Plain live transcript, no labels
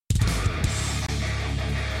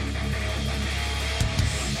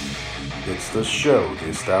It's the show the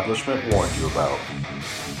establishment warned you about.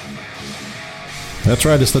 That's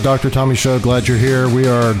right. It's the Dr. Tommy Show. Glad you're here. We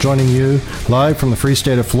are joining you live from the free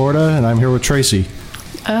state of Florida, and I'm here with Tracy.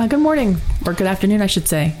 Good morning, or good afternoon, I should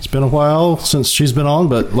say. It's been a while since she's been on,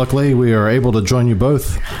 but luckily we are able to join you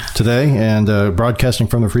both today and broadcasting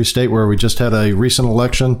from the free state where we just had a recent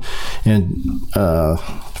election. And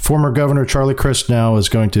former Governor Charlie Crist now is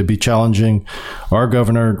going to be challenging our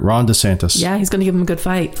Governor Ron DeSantis. Yeah, he's going to give him a good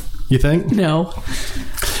fight. You think? No.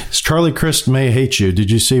 Charlie Crist may hate you. Did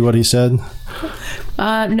you see what he said?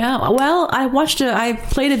 No. Well, I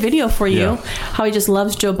played a video for you, how he just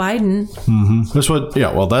loves Joe Biden.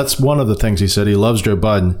 Mm-hmm. That's one of the things he said. He loves Joe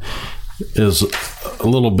Biden. Is a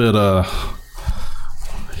little bit,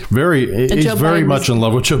 he's very much in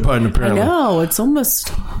love with Joe Biden, apparently. I know. It's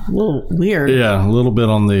almost a little weird. Yeah, a little bit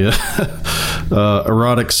on the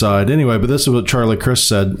erotic side. Anyway, but this is what Charlie Crist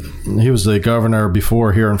said. He was the governor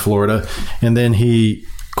before here in Florida, and then he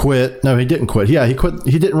quit. No, he didn't quit. Yeah, he quit.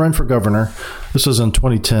 He didn't run for governor. This was in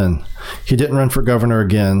 2010. He didn't run for governor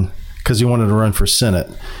again because he wanted to run for Senate.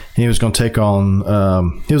 And he was going to take on,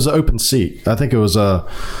 it was an open seat. I think it was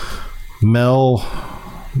Mel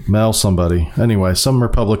somebody. Anyway, some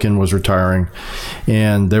Republican was retiring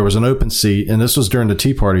and there was an open seat. And this was during the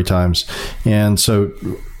Tea Party times. And so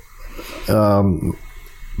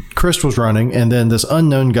Crist was running, and then this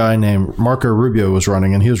unknown guy named Marco Rubio was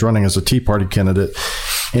running, and he was running as a Tea Party candidate.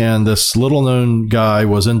 And this little-known guy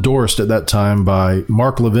was endorsed at that time by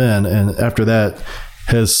Mark Levin, and after that,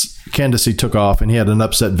 his candidacy took off, and he had an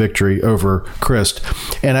upset victory over Crist.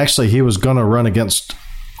 And actually, he was going to run against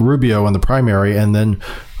Rubio in the primary, and then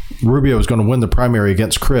Rubio was going to win the primary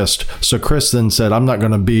against Crist. So Crist then said, I'm not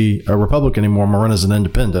going to be a Republican anymore. I'm going to run as an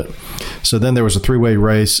independent. So then there was a three-way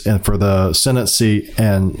race and for the Senate seat,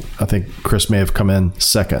 and I think Crist may have come in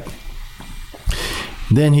second.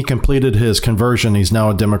 Then he completed his conversion. He's now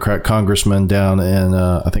a Democrat congressman down in,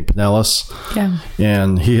 I think, Pinellas. Yeah.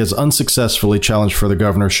 And he has unsuccessfully challenged for the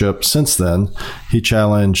governorship since then. He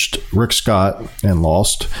challenged Rick Scott and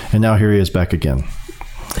lost. And now here he is back again.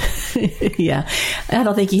 Yeah. I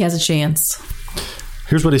don't think he has a chance.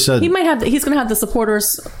 Here's what he said. He's going to have the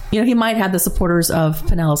supporters, he might have the supporters of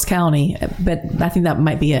Pinellas County, but I think that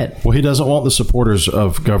might be it. Well, he doesn't want the supporters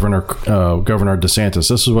of Governor DeSantis.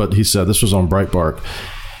 This is what he said. This was on Breitbart.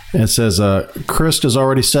 It says, Crist is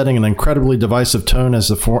already setting an incredibly divisive tone as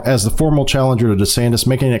the formal challenger to DeSantis,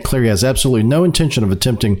 making it clear he has absolutely no intention of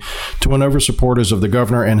attempting to win over supporters of the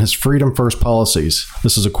governor and his freedom first policies.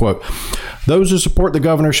 This is a quote. Those who support the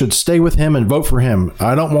governor should stay with him and vote for him.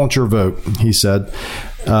 I don't want your vote, he said,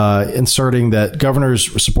 inserting that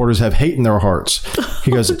governor's supporters have hate in their hearts.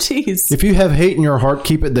 He goes, if you have hate in your heart,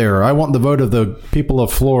 keep it there. I want the vote of the people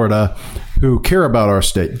of Florida who care about our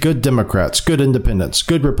state. Good Democrats, good independents,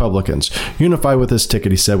 good Republicans. Unify with this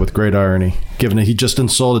ticket, he said with great irony, given that he just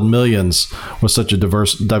insulted millions with such a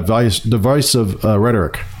divisive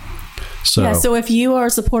rhetoric. So if you are a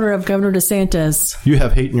supporter of Governor DeSantis, you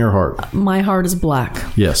have hate in your heart. My heart is black.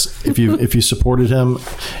 Yes. If you supported him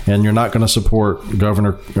and you're not going to support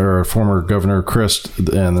former Governor Crist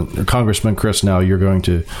and Congressman Crist now, you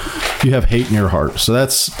have hate in your heart. So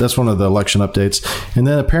that's one of the election updates. And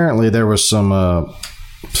then apparently there was some,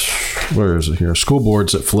 where is it here? School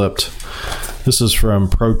boards that flipped. This is from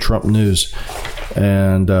Pro-Trump News.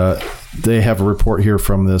 And, they have a report here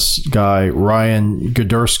from this guy, Ryan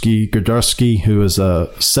Gudarski, who is a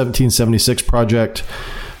 1776 Project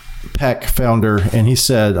PAC founder. And he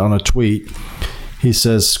said on a tweet, he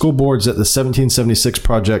says, school boards at the 1776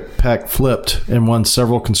 Project PAC flipped and won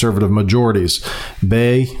several conservative majorities.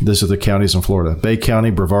 These are the counties in Florida: Bay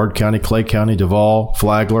County, Brevard County, Clay County, Duval,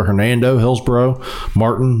 Flagler, Hernando, Hillsborough,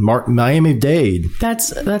 Martin, Miami-Dade.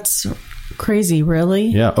 That's crazy, really?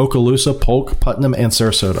 Yeah. Okaloosa, Polk, Putnam, and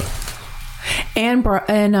Sarasota. And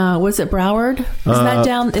was it Broward?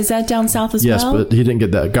 Is that down south as well? Yes, but he didn't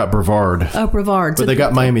get that. Got Brevard. Oh, Brevard. But they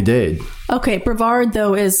got Miami-Dade. Okay, Brevard,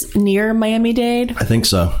 though, is near Miami-Dade? I think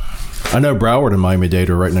so. I know Broward and Miami-Dade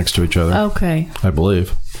are right next to each other. Okay. I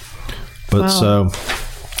believe. But so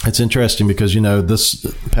it's interesting because, this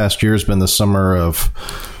past year has been the summer of...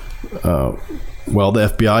 the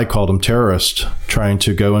FBI called them terrorists, trying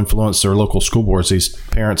to go influence their local school boards, these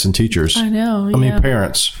parents and teachers. I know. I mean,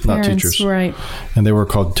 parents, not teachers. Right. And they were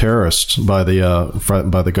called terrorists by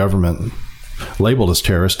the government, labeled as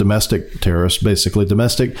terrorists, domestic terrorists, basically.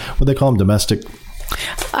 Domestic, what they call them, domestic.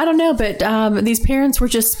 I don't know, but these parents were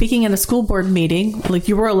just speaking at a school board meeting. Like,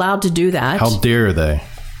 you were allowed to do that. How dare they?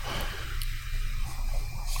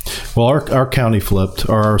 Well, our county flipped,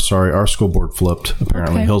 our school board flipped,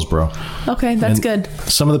 apparently, Okay. Hillsborough. Okay, that's good.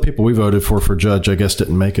 Some of the people we voted for judge, I guess,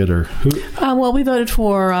 didn't make it, or who? Well, we voted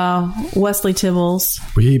for Wesley Tibbles.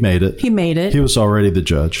 He made it. He made it. He was already the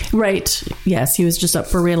judge. Right. Yes, he was just up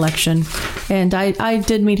for re-election. And I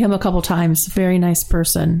did meet him a couple times. Very nice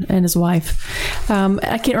person, and his wife.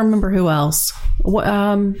 I can't remember who else.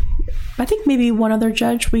 I think maybe one other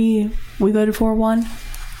judge we voted for won.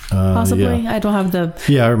 Possibly. Yeah. I don't have the...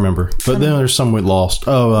 Yeah, I remember. But then there's some we lost.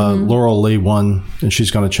 Laurel Lee won, and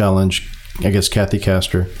she's going to challenge, I guess, Kathy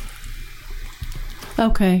Castor.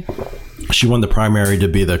 Okay. She won the primary to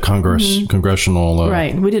be the congressional...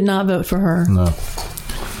 Right. We did not vote for her. No.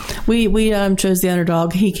 We chose the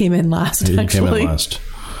underdog. He came in last, He actually. came in last.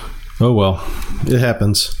 Oh, well. It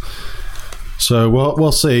happens. So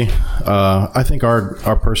we'll see. I think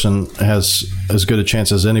our person has as good a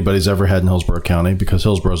chance as anybody's ever had in Hillsborough County, because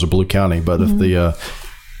Hillsborough is a blue county. But if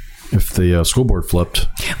the school board flipped,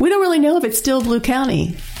 We don't really know if it's still Blue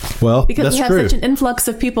County, well, because that's we have true. such an influx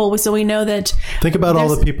of people. So we know that... Think about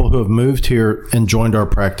all the people who have moved here and joined our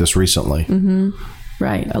practice recently.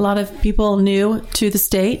 Right. A lot of people new to the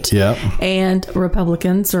state. Yeah. And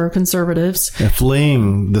Republicans or conservatives. And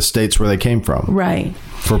fleeing the states where they came from. Right.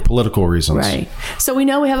 For political reasons. Right. So we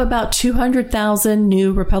know we have about 200,000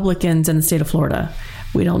 new Republicans in the state of Florida.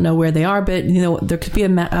 We don't know where they are, but there could be a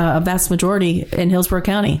vast majority in Hillsborough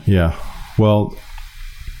County. Yeah. Well,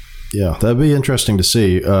 yeah, that'd be interesting to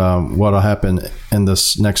see what'll happen in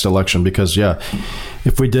this next election, because,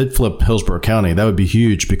 if we did flip Hillsborough County, that would be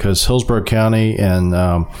huge, because Hillsborough County and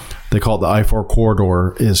they call it the I-4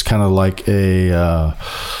 corridor is kind of like a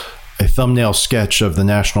thumbnail sketch of the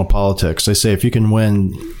national politics. They say if you can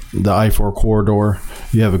win the I-4 corridor,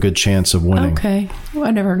 you have a good chance of winning. Okay. Well,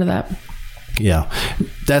 I never heard of that. Yeah,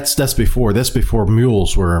 that's before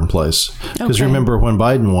mules were in place. Because Okay. remember, when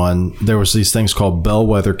Biden won, there was these things called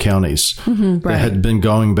bellwether counties that right. had been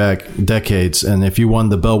going back decades. And if you won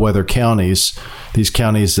the bellwether counties, these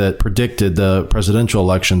counties that predicted the presidential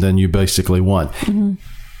election, then you basically won. In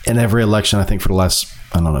every election, I think for the last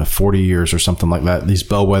 40 years or something like that, these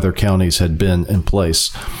bellwether counties had been in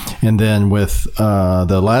place. And then with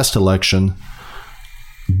the last election,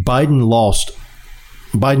 Biden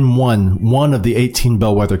won one of the 18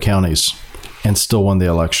 bellwether counties and still won the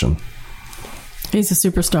election. He's a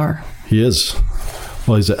superstar. He is.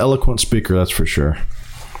 Well, he's an eloquent speaker, that's for sure.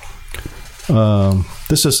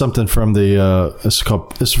 This is something from this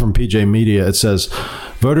is from PJ Media. It says,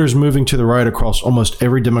 voters moving to the right across almost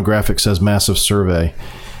every demographic, says massive survey.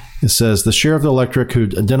 It says the share of the electorate who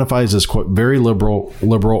identifies as, quote, very liberal,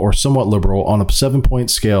 or somewhat liberal on a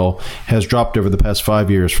 7-point scale has dropped over the past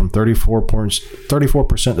 5 years from 34% to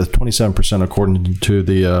 27%, according to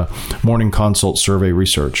the Morning Consult survey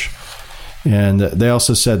research. And they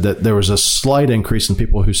also said that there was a slight increase in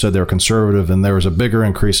people who said they were conservative, and there was a bigger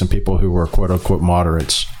increase in people who were, quote unquote,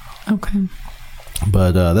 moderates. Okay.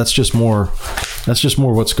 But that's just more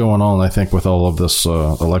what's going on, I think, with all of this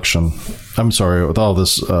election. I'm sorry, with all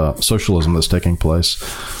this socialism that's taking place.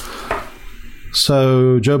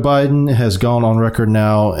 So Joe Biden has gone on record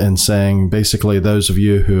now and saying, basically, those of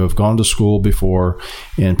you who have gone to school before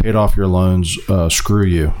and paid off your loans, screw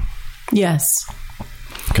you. Yes.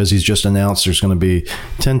 Because he's just announced there's going to be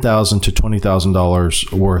 $10,000 to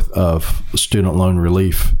 $20,000 worth of student loan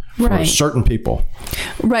relief for Right. certain people.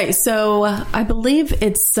 Right. So I believe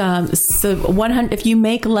it's 100. If you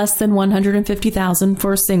make less than $150,000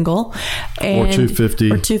 for a single, and, Or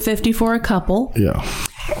 $250,000. or $250,000 for a couple, Yeah.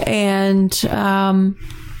 and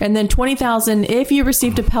then $20,000 if you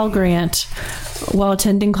received a Pell Grant while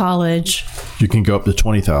attending college. You can go up to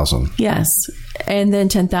 $20,000. Yes. And then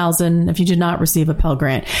 $10,000 if you did not receive a Pell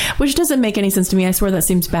Grant, which doesn't make any sense to me. I swear that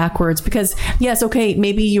seems backwards, because yes, okay,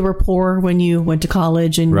 maybe you were poor when you went to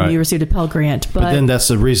college and Right. you received a Pell Grant, But then that's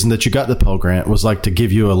the reason that you got the Pell Grant, was like to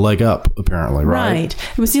give you a leg up, apparently, right? Right.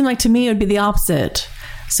 It would seem like to me it would be the opposite.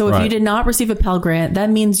 So if Right. you did not receive a Pell Grant, that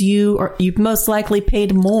means you most likely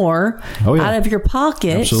paid more Oh, yeah. out of your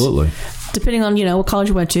pocket. Absolutely. Depending on, what college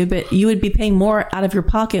you went to, but you would be paying more out of your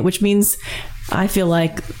pocket, which means I feel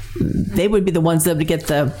like they would be the ones that would get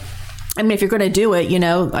if you're going to do it,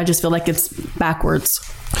 I just feel like it's backwards.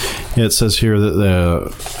 Yeah, it says here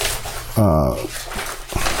that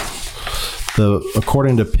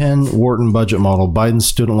according to Penn Wharton budget model, Biden's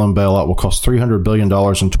student loan bailout will cost $300 billion in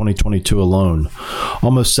 2022 alone.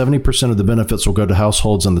 Almost 70% of the benefits will go to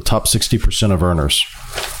households in the top 60% of earners.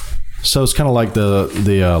 So it's kind of like the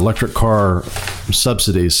electric car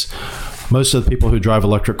subsidies. Most of the people who drive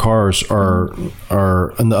electric cars are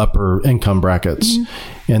in the upper income brackets.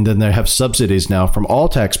 And then they have subsidies now from all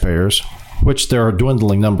taxpayers, which there are a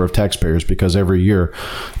dwindling number of taxpayers because every year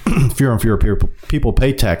fewer and fewer people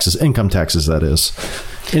pay taxes, income taxes, that is.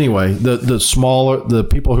 Anyway, the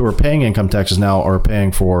people who are paying income taxes now are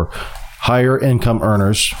paying for higher income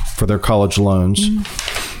earners for their college loans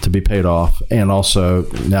to be paid off, and also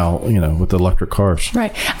now, with electric cars.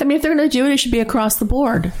 Right. I mean, if they're going to do it, it should be across the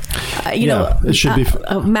board. It should be.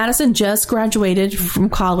 Madison just graduated from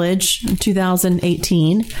college in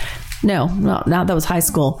 2018. No, that was high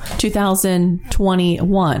school.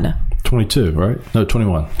 2021. 22, right? No,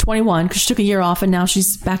 21. 21, because she took a year off and now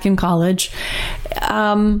she's back in college.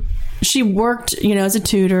 She worked, as a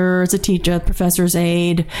tutor, as a teacher, professor's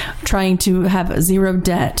aide, trying to have zero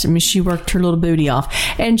debt. I mean, she worked her little booty off,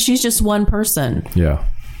 and she's just one person. Yeah.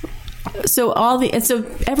 So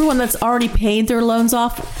everyone that's already paid their loans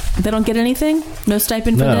off, they don't get anything? No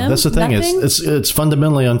stipend for them? No, that's the thing. It's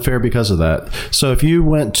fundamentally unfair because of that. So if you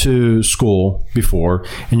went to school before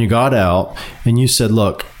and you got out and you said,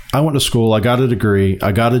 look, I went to school, I got a degree,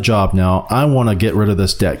 I got a job now, I want to get rid of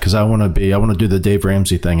this debt because I want to do the Dave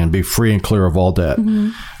Ramsey thing and be free and clear of all debt. Mm-hmm.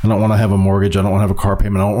 I don't want to have a mortgage, I don't want to have a car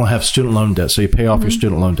payment, I don't want to have student loan debt. So you pay off your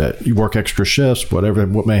student loan debt. You work extra shifts, what have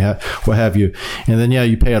you. And then,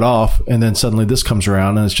 you pay it off, and then suddenly this comes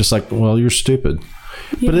around and it's just like, well, you're stupid.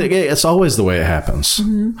 Yeah. But it's always the way it happens.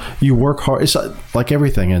 Mm-hmm. You work hard. It's like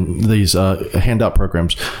everything in these handout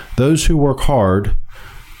programs. Those who work hard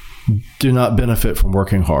do not benefit from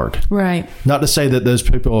working hard. Right. Not to say that those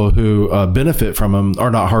people who benefit from them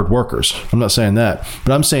are not hard workers. I'm not saying that.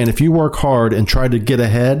 But I'm saying if you work hard and try to get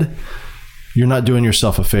ahead, you're not doing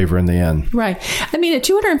yourself a favor in the end. Right. I mean, at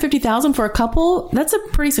 $250,000 for a couple, that's a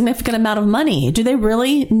pretty significant amount of money. Do they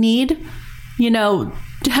really need, to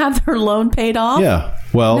have their loan paid off? Yeah.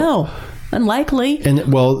 Well, no. Unlikely. And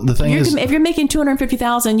the thing is, if you're making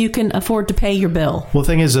 $250,000, you can afford to pay your bill. Well, the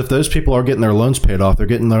thing is, if those people are getting their loans paid off, they're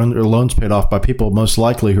getting their loans paid off by people most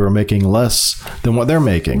likely who are making less than what they're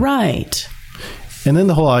making. Right. And then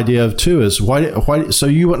the whole idea of too is why? So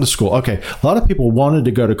you went to school. Okay, a lot of people wanted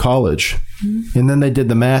to go to college, and then they did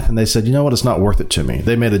the math and they said, you know what, it's not worth it to me.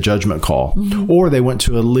 They made a judgment call, or they went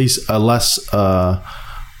to at least a less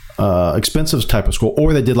expensive type of school,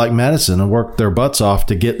 or they did like Madison and worked their butts off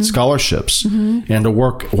to get scholarships and to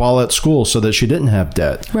work while at school so that she didn't have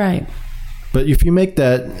debt. Right. But if you make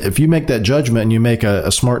that judgment and you make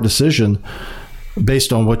a smart decision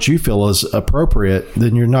based on what you feel is appropriate,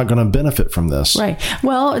 then you're not going to benefit from this. Right.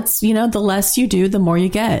 Well, it's, the less you do, the more you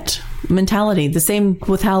get mentality. The same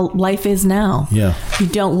with how life is now. Yeah. If you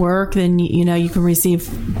don't work, then, you can receive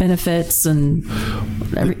benefits and,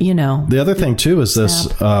 The other thing too is this,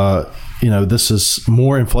 this is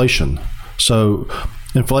more inflation. So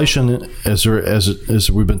inflation, as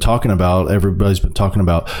we've been talking about, everybody's been talking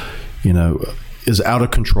about, is out of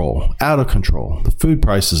control. The food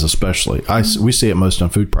prices, especially. We see it most on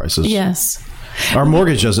food prices. Yes. Our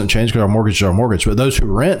mortgage doesn't change because our mortgage is our mortgage, but those who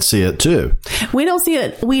rent see it too. We don't see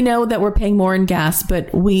it. We know that we're paying more in gas,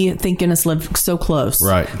 but we thank goodness live so close.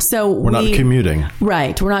 Right. So we're not commuting.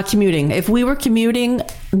 Right. We're not commuting. If we were commuting,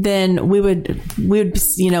 then we would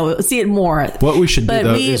see it more. What we should do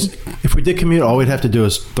though is, if we did commute, all we'd have to do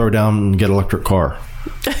is throw down and get an electric car.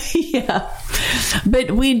 Yeah.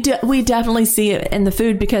 But we definitely see it in the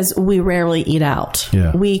food because we rarely eat out.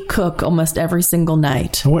 Yeah. We cook almost every single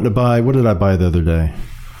night. I went to buy, what did I buy the other day?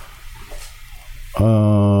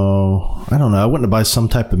 Oh, I don't know. I went to buy some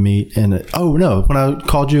type of meat when I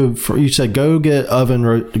called you, you said, go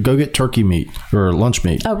get turkey meat or lunch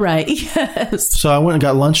meat. Oh, right. Yes. So I went and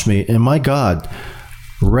got lunch meat, and my God,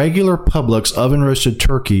 regular Publix oven roasted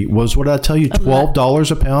turkey was, what did I tell you,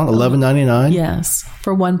 $12 a pound, $11.99? Yes,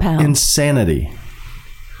 for 1 pound. Insanity.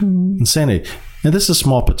 Insanity. And this is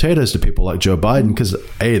small potatoes to people like Joe Biden because,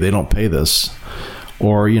 A, they don't pay this.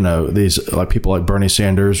 Or, these like people like Bernie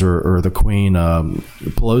Sanders or the Queen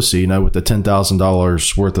Pelosi, with the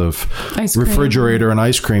 $10,000 worth of refrigerator and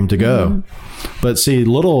ice cream to go. But see,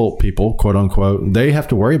 little people, quote unquote, they have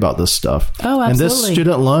to worry about this stuff. Oh, absolutely. And this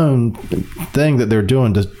student loan thing that they're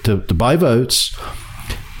doing to buy votes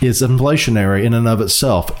is inflationary in and of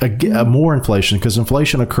itself. More inflation, because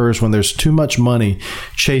inflation occurs when there's too much money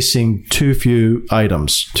chasing too few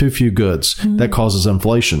items, too few goods. That causes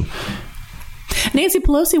inflation. Nancy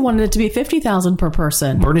Pelosi wanted it to be $50,000 per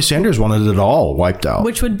person. Bernie Sanders wanted it all wiped out,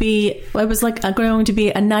 which would be, it was like going to be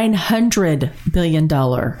a $900 billion.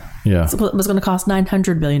 Yeah, so it was going to cost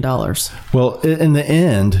 $900 billion. Well, in the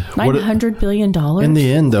end, $900 billion. In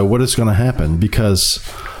the end, though, what is going to happen? Because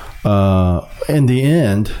in the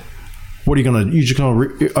end, what are you going to? You're just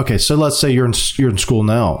going to. Okay, so let's say you're in school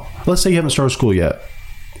now. Let's say you haven't started school yet.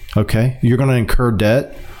 Okay, you're going to incur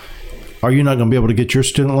debt. are you not going to be able to get your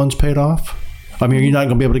student loans paid off? I mean, are you not going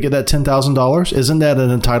to be able to get that $10,000? Isn't that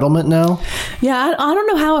an entitlement now? Yeah, I don't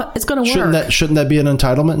know how it's going to work. Shouldn't that be an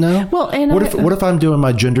entitlement now? Well, and what if I'm doing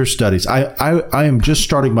my gender studies? I am just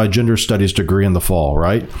starting my gender studies degree in the fall,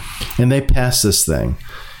 right? And they pass this thing.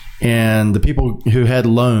 And the people who had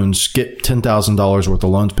loans get $10,000 worth of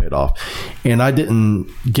loans paid off. And I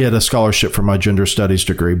didn't get a scholarship for my gender studies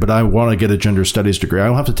degree, but I want to get a gender studies degree. I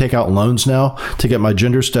don't have to take out loans now to get my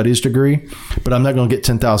gender studies degree, but I'm not going to get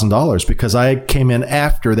 $10,000 because I came in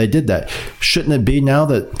after they did that. Shouldn't it be now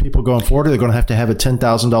that people going forward, they're going to have a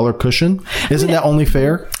 $10,000 cushion? Isn't that only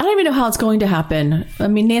fair? I don't even know how it's going to happen. I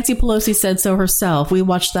mean, Nancy Pelosi said so herself. We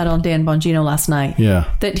watched that on Dan Bongino last night.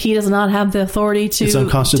 Yeah. That he does not have the authority to... It's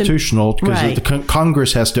unconstitutional because the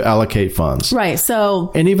Congress has to allocate funds. Right.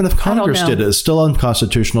 So... And even if Congress did it, it's still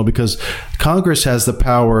unconstitutional because Congress has the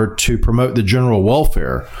power to promote the general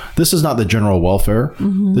welfare. This is not the general welfare.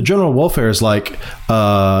 Mm-hmm. The general welfare is like,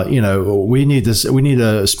 we need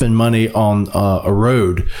to spend money on a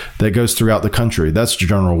road that goes throughout the country. That's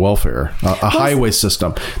general welfare. A highway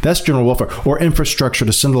system. That's general welfare. Or infrastructure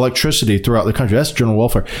to send electricity throughout the country. That's general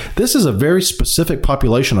welfare. This is a very specific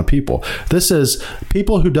population of people. This is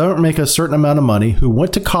people who don't make a certain amount of money, who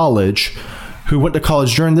went to college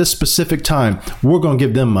during this specific time. We're going to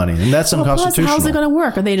give them money, and that's unconstitutional. How's it going to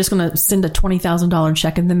work? Are they just going to send a $20,000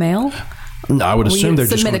 check in the mail? No, I would assume they're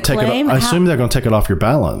just going to take it. I assume they're going to take it off your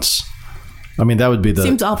balance. I mean, that would be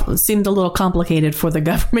the... Seemed a little complicated for the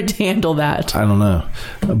government to handle that. I don't know.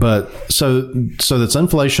 But so that's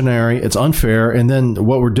inflationary, it's unfair, and then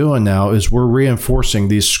what we're doing now is we're reinforcing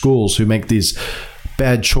these schools who make these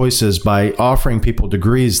bad choices by offering people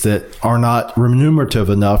degrees that are not remunerative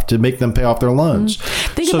enough to make them pay off their loans.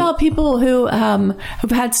 Think about people who've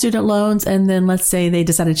had student loans, and then let's say they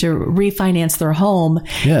decided to refinance their home.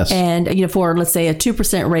 Yes. And for let's say a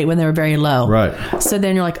 2% rate when they were very low. Right. So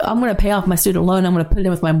then you're like, I'm going to pay off my student loan. I'm going to put it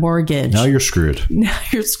in with my mortgage. Now you're screwed.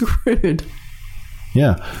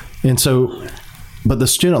 Yeah. And so... But the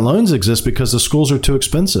student loans exist because the schools are too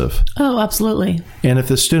expensive. Oh, absolutely. And if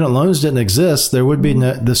the student loans didn't exist, there would be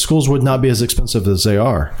the schools would not be as expensive as they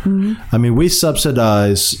are. Mm-hmm. I mean, we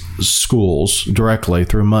subsidize schools directly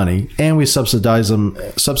through money, and we subsidize them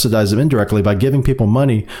indirectly by giving people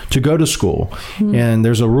money to go to school. Mm-hmm. And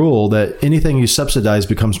there's a rule that anything you subsidize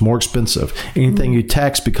becomes more expensive. Anything you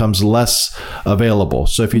tax becomes less available.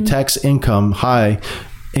 So if you tax income high,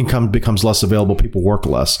 income becomes less available, people work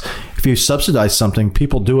less. If you subsidize something,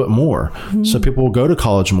 people do it more. Mm-hmm. So people will go to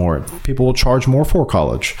college more. People will charge more for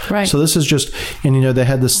college. Right. So this is just, and they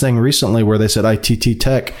had this thing recently where they said ITT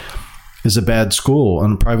Tech is a bad school,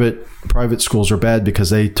 and private schools are bad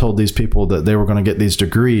because they told these people that they were going to get these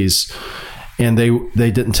degrees, and they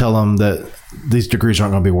didn't tell them that these degrees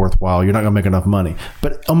aren't going to be worthwhile. You're not going to make enough money.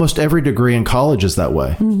 But almost every degree in college is that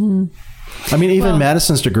way. Mm-hmm. I mean, even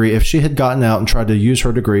Madison's degree, if she had gotten out and tried to use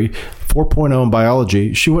her degree, 4.0 in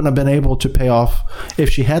biology, she wouldn't have been able to pay off, if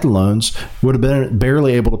she had loans, would have been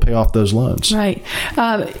barely able to pay off those loans. Right.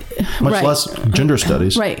 Much less gender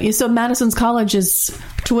studies. Right. So Madison's college's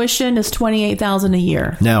tuition is $28,000 a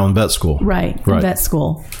year. Now in vet school. Right. In vet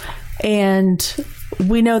school. And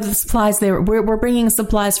we know the supplies we're bringing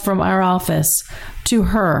supplies from our office to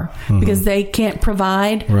her because they can't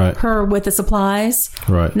provide her with the supplies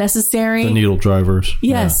necessary. The needle drivers.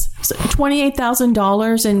 Yes. Yeah. So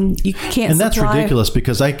 $28,000 and you can't. And that's ridiculous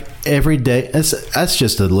because every day, that's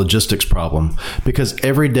just a logistics problem because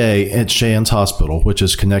every day at Shands Hospital, which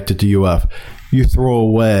is connected to UF, you throw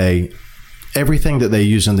away everything that they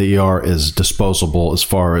use in the ER is disposable as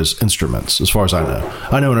far as instruments, as far as I know.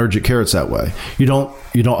 I know in urgent care it's that way. You don't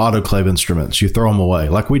autoclave instruments. You throw them away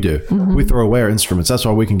like we do. Mm-hmm. We throw away our instruments. That's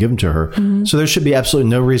why we can give them to her. Mm-hmm. So there should be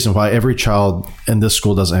absolutely no reason why every child in this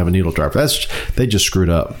school doesn't have a needle driver. They just screwed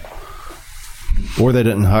up. Or they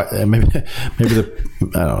didn't hire, maybe I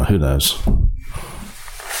don't know, who knows.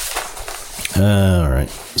 All right.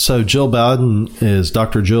 So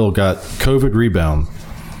Dr. Jill got COVID rebound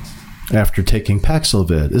after taking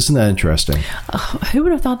Paxlovid. Isn't that interesting? Who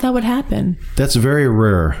would have thought that would happen? That's very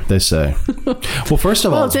rare, they say. Well, first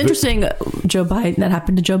of all, it's interesting. Joe Biden, that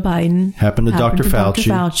happened to Joe Biden. Happened to Dr.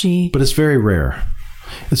 Fauci. But it's very rare.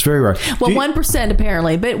 It's very rare. Well, 1%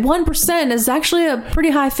 apparently, but 1% is actually a pretty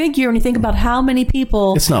high figure when you think about how many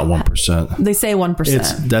people. It's not 1%. They say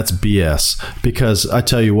 1%. That's BS. Because I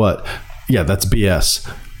tell you what, that's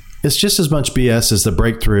BS. It's just as much BS as the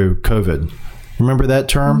breakthrough COVID. Remember that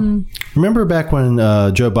term? Mm-hmm. Remember back when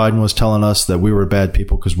Joe Biden was telling us that we were bad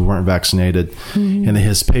people because we weren't vaccinated, and that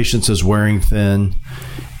his patience is wearing thin,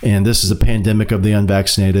 and this is a pandemic of the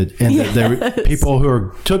unvaccinated. And Yes. people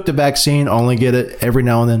who took the vaccine only get it every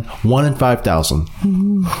now and then, 1 in 5,000.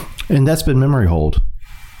 And that's been memory hold.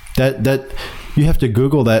 That you have to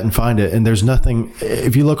Google that and find it. And there's nothing.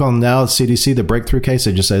 If you look on now CDC, the breakthrough case,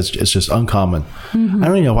 it just says it's just uncommon. I don't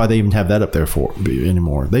even know why they even have that up there for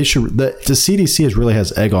anymore. They should. The CDC really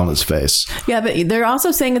has egg on its face. Yeah, but they're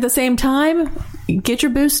also saying at the same time, get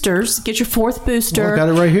your boosters, get your 4th booster. Well, I got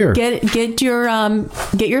it right here. Get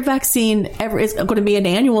your vaccine. It's going to be an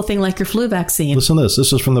annual thing like your flu vaccine. Listen to this.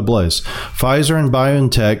 This is from the Blaze. Pfizer and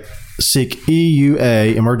BioNTech seek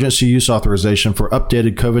EUA emergency use authorization for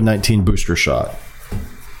updated COVID-19 booster shot.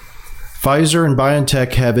 Pfizer and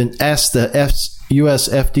BioNTech have asked the U.S.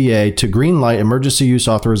 FDA to greenlight emergency use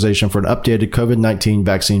authorization for an updated COVID-19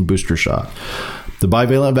 vaccine booster shot. The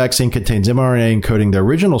bivalent vaccine contains mRNA encoding the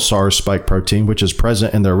original SARS spike protein, which is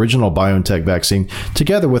present in the original BioNTech vaccine,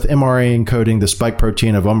 together with mRNA encoding the spike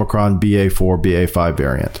protein of Omicron BA4, BA5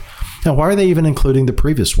 variant. Now, why are they even including the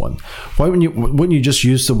previous one? Why wouldn't you just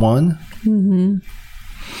use the one? Mm-hmm.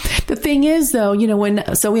 The thing is, though,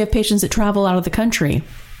 we have patients that travel out of the country.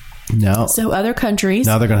 No. So other countries.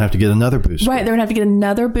 Now they're going to have to get another booster. Right. They're going to have to get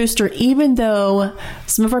another booster, even though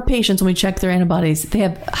some of our patients, when we check their antibodies, they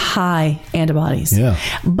have high antibodies. Yeah.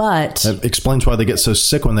 But that explains why they get so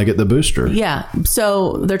sick when they get the booster. Yeah.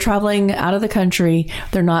 So they're traveling out of the country.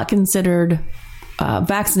 They're not considered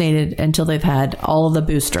vaccinated until they've had all of the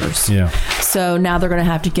boosters. Yeah. So now they're going to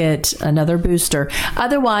have to get another booster.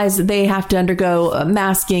 Otherwise, they have to undergo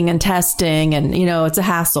masking and testing, and it's a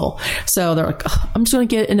hassle. So they're like, I'm just going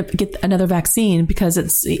to get another vaccine because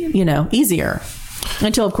it's easier.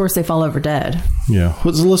 Until, of course, they fall over dead. Yeah.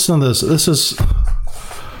 Let's listen to this. This is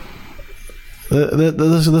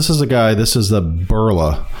a guy. This is the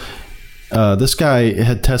Burla. This guy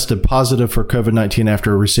had tested positive for COVID-19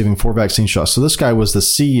 after receiving 4 vaccine shots. So this guy was the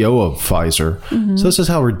CEO of Pfizer. Mm-hmm. So this is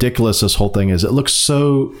how ridiculous this whole thing is. It looks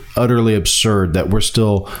so utterly absurd that we're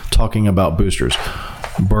still talking about boosters.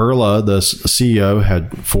 Burla, the CEO,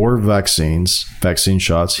 had 4 vaccine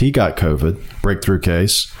shots. He got COVID, breakthrough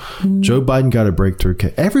case. Mm-hmm. Joe Biden got a breakthrough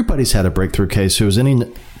case. Everybody's had a breakthrough case who was any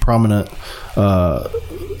prominent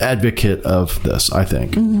advocate of this, I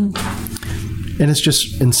think. Mm-hmm. And it's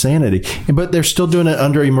just insanity. But they're still doing it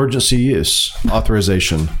under emergency use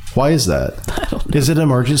authorization. Why is that? Is it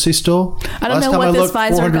emergency still? I don't know what this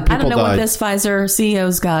Pfizer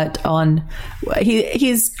CEO's got on.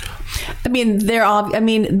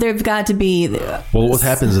 They've got to be. Well, what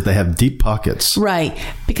happens is they have deep pockets. Right.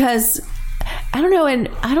 Because I don't know. And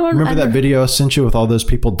I don't remember that video I sent you with all those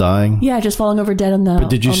people dying? Yeah, just falling over dead on the. But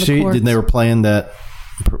did you see? Did they were playing that?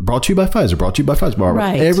 Brought to you by Pfizer. Brought to you by Pfizer.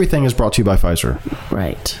 Right. Everything is brought to you by Pfizer.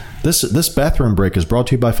 Right. This bathroom break is brought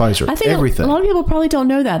to you by Pfizer. I think everything. A lot of people probably don't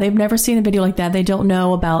know that. They've never seen a video like that. They don't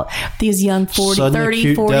know about these young 40,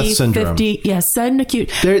 30, 40, 50. Yeah, sudden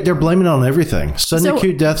acute. They're blaming it on everything. Sudden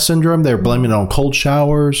acute death syndrome. They're blaming it on cold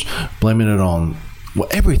showers. Blaming it on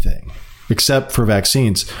everything except for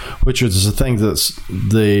vaccines, which is the thing that's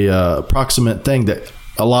the approximate thing that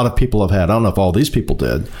a lot of people have had. I don't know if all these people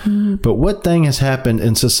did, but what thing has happened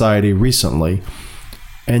in society recently?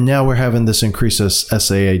 And now we're having this increase of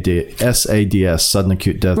SADS, sudden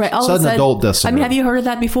acute death, sudden adult death syndrome. Have you heard of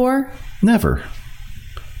that before? Never.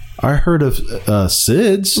 I heard of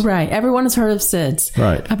SIDS. Right. Everyone has heard of SIDS.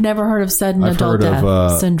 Right. I've never heard of sudden adult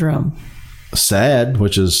death syndrome. SAD,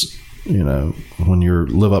 which is, when you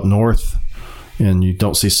live up north and you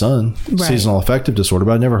don't see sun, right. Seasonal affective disorder,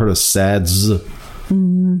 but I never heard of SADS.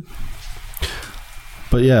 Mm-hmm.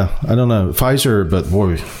 But yeah, I don't know. Pfizer, but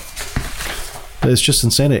boy, it's just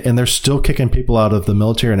insanity. And they're still kicking people out of the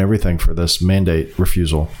military and everything for this mandate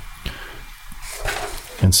refusal.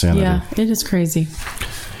 Insanity. Yeah, it is crazy.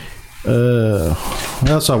 What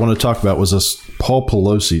else I want to talk about was this Paul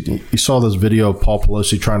Pelosi. You saw this video of Paul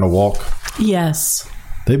Pelosi trying to walk? Yes.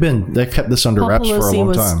 They kept this under wraps for a long time. Paul Pelosi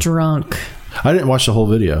was drunk. I didn't watch the whole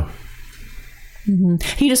video. Mm-hmm.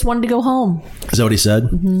 He just wanted to go home. Is that what he said?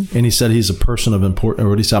 Mm-hmm. And he said he's a person of importance. Or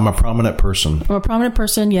what he said, I'm a prominent person. I'm a prominent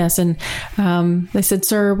person, yes. And they said,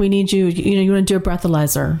 sir, we need you. You want to do a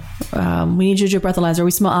breathalyzer. We need you to do a breathalyzer. We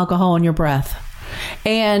smell alcohol in your breath.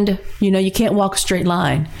 And, you can't walk a straight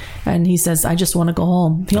line. And he says, I just want to go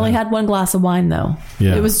home. He only had 1 glass of wine, though.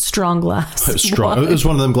 Yeah. It was a strong glass. It was strong. It was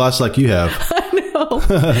one of them glasses like you have. I know.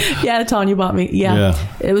 Yeah, Tanya bought me. Yeah.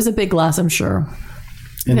 It was a big glass, I'm sure.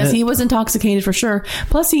 Because he was intoxicated for sure.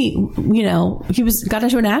 Plus, he got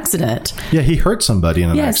into an accident. Yeah, he hurt somebody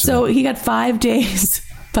in an accident. So he got 5 days.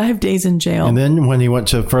 5 days in jail. And then when he went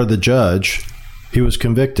for the judge, He was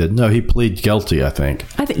convicted. No, he pleaded guilty, I think.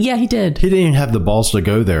 Yeah, he did. He didn't even have the balls to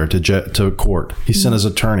go there to court. He sent his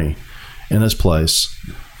attorney in his place.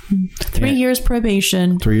 3 years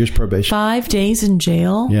probation. 3 years probation. 5 days in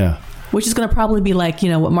jail. Yeah. Which is going to probably be like,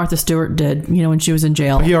 what Martha Stewart did, when she was in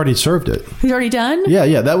jail. But he already served it. He's already done?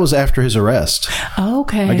 Yeah. That was after his arrest.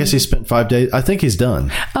 Okay. I guess he spent 5 days. I think he's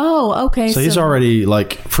done. Oh, okay. So he's already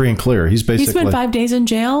free and clear. He's basically. He spent 5 days in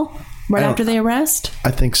jail right after the arrest?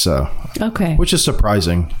 I think so. Okay. Which is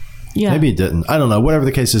surprising. Yeah. Maybe he didn't. I don't know. Whatever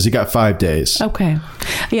the case is, he got 5 days. Okay.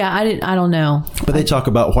 Yeah, I don't know. But they talk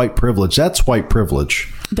about white privilege. That's white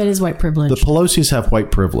privilege. That is white privilege. The Pelosi's have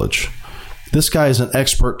white privilege. This guy is an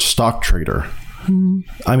expert stock trader.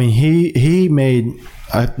 I mean, he made.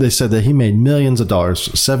 They said that he made millions of dollars,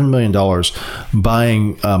 $7 million,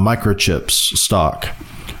 buying microchips stock,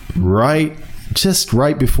 just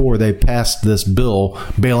right before they passed this bill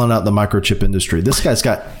bailing out the microchip industry. This guy's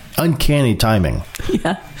got uncanny timing.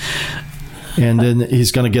 Yeah. And then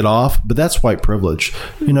he's going to get off, but that's white privilege.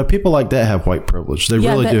 People like that have white privilege. They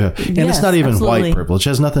really do have, and it's not even white privilege. It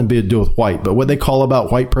has nothing to do with white, but what they call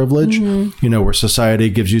about white privilege, where society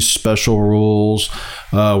gives you special rules,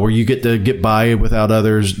 where you get to get by without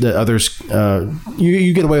others, that others,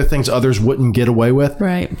 you get away with things others wouldn't get away with.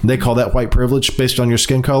 Right. They call that white privilege based on your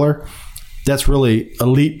skin color. That's really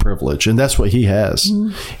elite privilege, and that's what he has.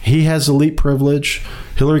 He has elite privilege.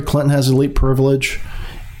 Hillary Clinton has elite privilege.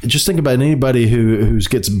 Just think about anybody who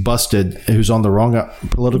gets busted, who's on the wrong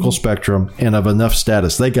political spectrum and of enough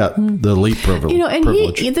status. They got the elite privilege.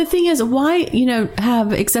 The thing is, why,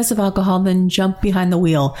 have excessive alcohol then jump behind the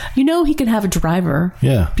wheel? He can have a driver.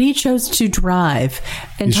 Yeah. But he chose to drive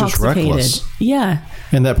intoxicated. He's just reckless. Yeah.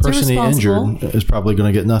 And that person he injured is probably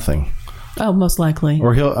going to get nothing. Oh, most likely.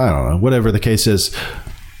 Or I don't know, whatever the case is,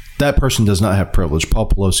 that person does not have privilege. Paul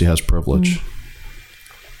Pelosi has privilege.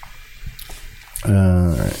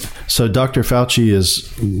 So Dr. Fauci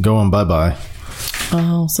is going bye-bye.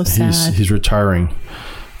 Oh, so sad. He's retiring.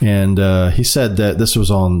 And he said that this was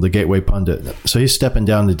on the Gateway Pundit. So he's stepping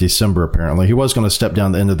down to December, apparently. He was going to step down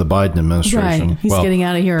at the end of the Biden administration. Right. He's getting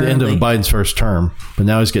out of here the early. end of Biden's first term. But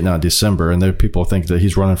now he's getting out in December. And there people think that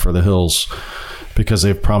he's running for the hills because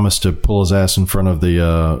they've promised to pull his ass in front of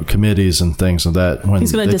the committees and things of that when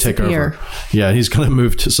he's going to disappear. Take over. Yeah, he's going to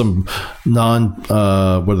move to some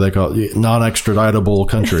non-extraditable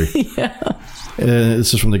country. Yeah.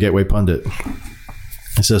 This is from the Gateway Pundit.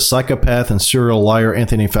 It says, psychopath and serial liar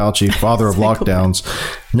Anthony Fauci, father of lockdowns,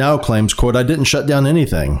 now claims, quote, I didn't shut down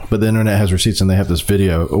anything. But the internet has receipts, and they have this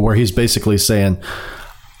video where he's basically saying,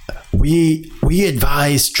 we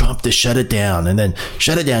advised Trump to shut it down, and then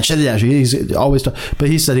shut it down. He's always, but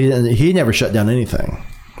he said he never shut down anything.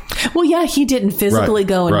 Well, yeah, he didn't physically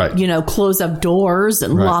go and, close up doors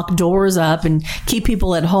and lock doors up and keep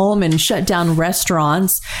people at home and shut down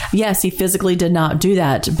restaurants. Yes, he physically did not do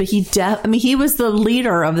that. But he was the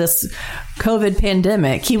leader of this COVID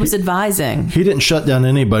pandemic. He was advising. He didn't shut down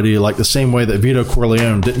anybody like the same way that Vito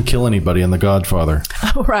Corleone didn't kill anybody in The Godfather.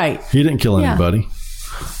 Oh, right. He didn't kill anybody.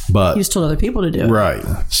 But he just told other people to do it. Right.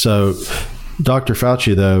 So Dr.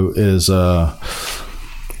 Fauci, though, is...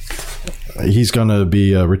 he's going to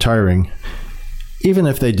be retiring. Even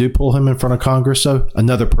if they do pull him in front of Congress, though,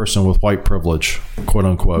 another person with white privilege, quote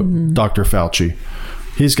unquote, Dr. Fauci.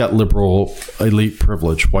 He's got liberal elite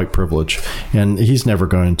privilege, white privilege, and he's never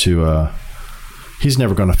going to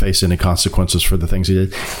face any consequences for the things he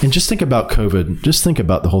did. And just think about COVID. Just think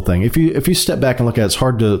about the whole thing. If you step back and look at it, it's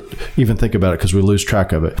hard to even think about it because we lose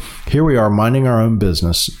track of it. Here we are minding our own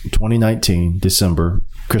business, 2019, December,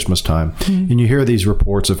 Christmas time, and you hear these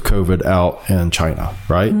reports of COVID out in China,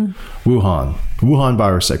 right? Wuhan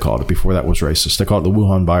virus, they called it. Before that was racist. They called it the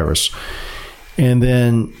Wuhan virus. And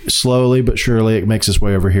then slowly but surely it makes its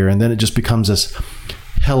way over here. And then it just becomes this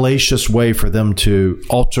hellacious way for them to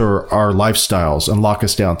alter our lifestyles and lock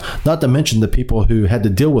us down. Not to mention the people who had to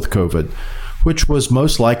deal with COVID, which was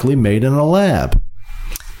most likely made in a lab.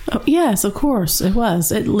 Oh, yes, of course it was.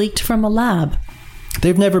 It leaked from a lab.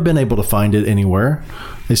 They've never been able to find it anywhere.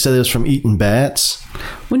 They said it was from eating bats.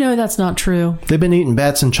 We know that's not true. They've been eating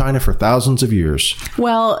bats in China for thousands of years.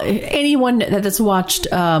 Well, anyone that's watched,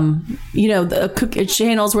 the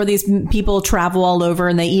channels where these people travel all over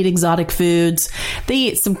and they eat exotic foods, they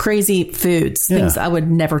eat some crazy foods, things I would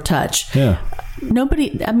never touch. Yeah.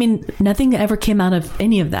 Nothing ever came out of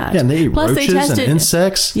any of that. Yeah, and they eat roaches and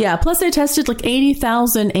insects. Yeah, plus they tested like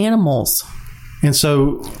 80,000 animals. And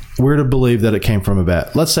so we're to believe that it came from a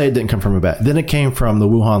bat. Let's say it didn't come from a bat. Then it came from the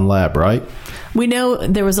Wuhan lab, right? We know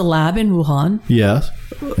there was a lab in Wuhan. Yes.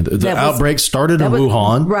 The outbreak started in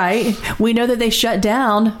Wuhan. Right. We know that they shut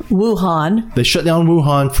down Wuhan. They shut down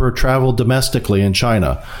Wuhan for travel domestically in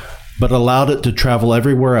China, but allowed it to travel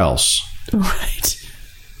everywhere else. Right.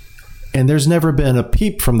 And there's never been a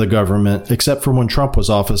peep from the government, except for when Trump was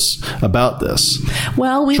office, about this.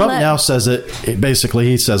 Well, Trump now says basically,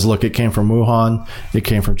 he says, look, it came from Wuhan. It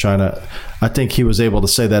came from China. I think he was able to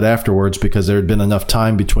say that afterwards because there had been enough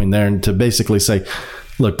time between there and to basically say,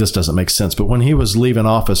 look, this doesn't make sense. But when he was leaving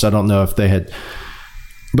office, I don't know if they had.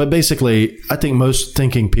 But basically, I think most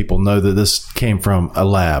thinking people know that this came from a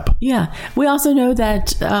lab. Yeah. We also know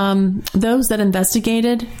that those that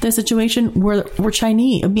investigated the situation were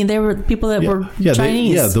Chinese. I mean, they were people that were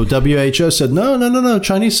Chinese. The WHO said, no.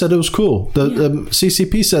 Chinese said it was cool. The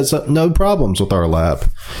CCP says no problems with our lab.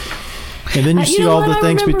 And then you see all the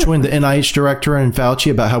things between the NIH director and Fauci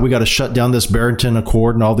about how we got to shut down this Barrington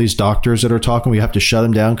Accord and all these doctors that are talking. We have to shut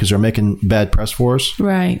them down because they're making bad press for us.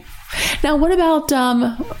 Right. Now, what about,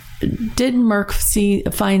 did Merck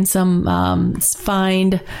find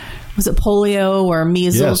was it polio or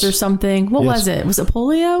measles or something? What was it? Was it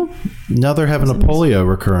polio? Now they're having a polio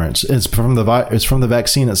recurrence. It's from the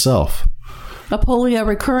vaccine itself. A polio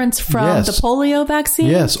recurrence from the polio vaccine?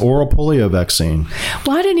 Yes, oral polio vaccine.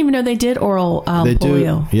 Well, I didn't even know they did oral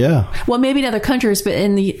polio. Do, yeah. Well, maybe in other countries, but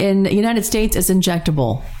in the United States, it's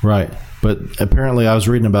injectable. Right. But apparently, I was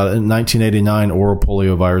reading about it in 1989, oral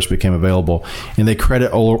polio virus became available, and they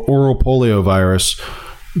credit oral polio virus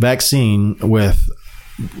vaccine with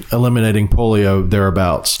eliminating polio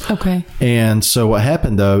thereabouts. Okay. And so what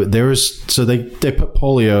happened though, they put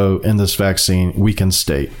polio in this vaccine weakened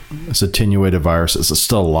state. It's attenuated virus. It's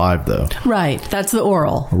still alive though. Right. That's the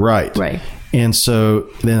oral. Right. Right. And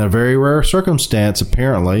so in a very rare circumstance,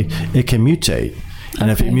 apparently it can mutate.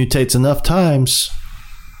 And if it mutates enough times,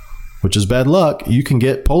 which is bad luck, you can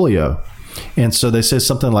get polio. And so they say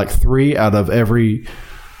something like 3 out of every,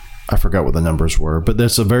 I forgot what the numbers were, but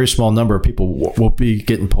there's a very small number of people will be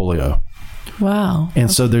getting polio. Wow. And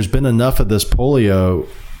so there's been enough of this polio,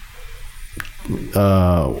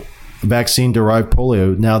 vaccine-derived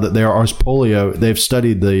polio. Now that there is polio, they've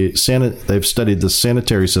studied the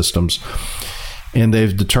sanitary systems, and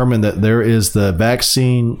they've determined that there is the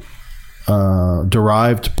vaccine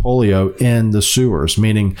derived polio in the sewers,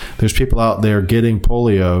 meaning there's people out there getting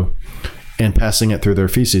polio and passing it through their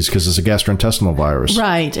feces because it's a gastrointestinal virus.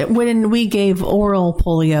 Right. When we gave oral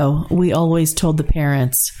polio, we always told the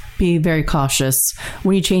parents, be very cautious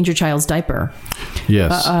when you change your child's diaper.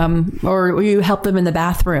 Yes. Or you help them in the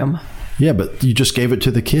bathroom. Yeah, but you just gave it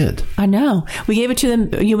to the kid. I know. We gave it to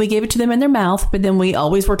them. We gave it to them in their mouth, but then we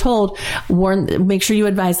always were told, make sure you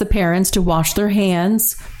advise the parents to wash their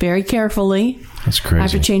hands very carefully. That's crazy.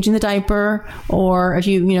 After changing the diaper, or if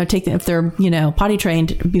if they're potty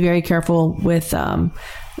trained, be very careful with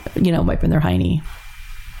wiping their hiney.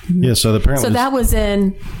 Yeah. So that was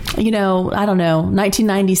in I don't know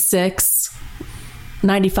 1996,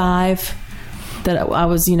 95. That I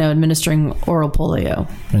was, administering oral polio,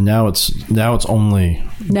 and now it's only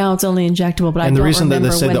injectable. But and the reason that they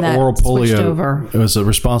say that oral polio was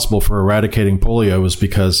responsible for eradicating polio was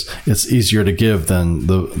because it's easier to give than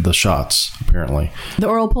the shots. Apparently, the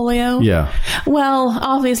oral polio. Yeah. Well,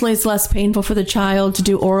 obviously, it's less painful for the child to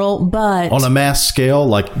do oral, but on a mass scale,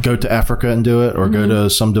 like go to Africa and do it, or go to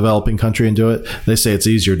some developing country and do it. They say it's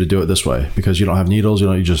easier to do it this way because you don't have needles.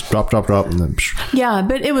 You just drop, and then. Yeah,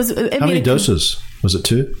 but it was. How many doses? Was it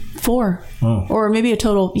 2? 4. Oh. Or maybe a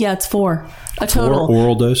total. Yeah, it's 4. A total. 4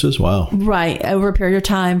 oral doses? Wow. Right. Over a period of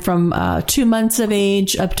time from 2 months of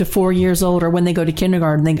age up to 4 years old, or when they go to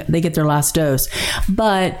kindergarten, they get their last dose.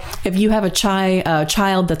 But if you have a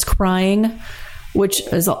child that's crying, which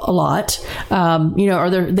is a lot,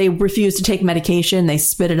 or they refuse to take medication, they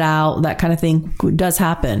spit it out, that kind of thing does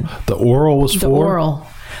happen. The oral was 4?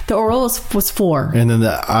 The oral was 4. And then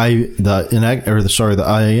the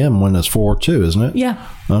IAM one is 4 too, isn't it? Yeah.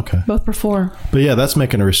 Okay. Both were 4. But yeah, that's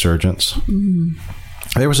making a resurgence. Mm.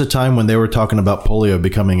 There was a time when they were talking about polio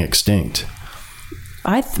becoming extinct.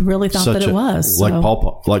 I really thought that it was.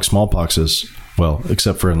 Like smallpox is, well,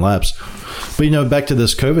 except for in labs. But back to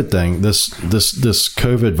this COVID thing, this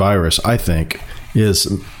COVID virus, I think, is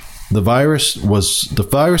the virus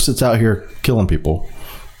that's out here killing people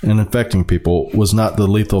and infecting people was not the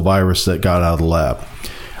lethal virus that got out of the lab.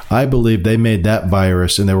 I believe they made that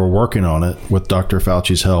virus, and they were working on it with Dr.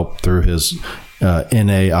 Fauci's help through his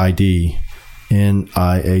NIAID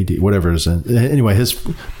NIAID, whatever it is. Anyway, his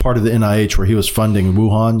part of the NIH where he was funding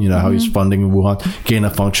Wuhan, how he's funding Wuhan, gain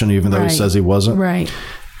of function, even though he says he wasn't. Right.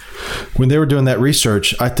 When they were doing that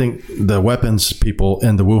research, I think the weapons people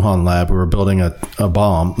in the Wuhan lab who were building a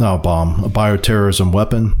bioterrorism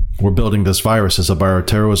weapon, were building this virus as a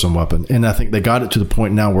bioterrorism weapon. And I think they got it to the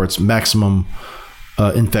point now where it's maximum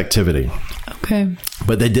infectivity. Okay.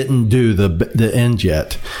 But they didn't do the end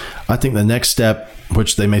yet. I think the next step,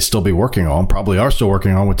 which they may still be working on, probably are still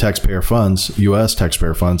working on with taxpayer funds, U.S.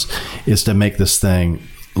 taxpayer funds, is to make this thing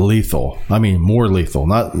lethal. I mean, more lethal.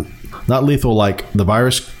 Not lethal like the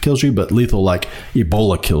virus kills you, but lethal like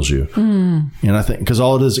Ebola kills you. And I think because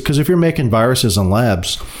if you're making viruses in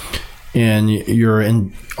labs and you're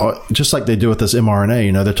in, just like they do with this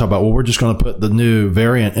mRNA, they're talking about, well, we're just going to put the new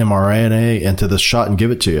variant mRNA into this shot and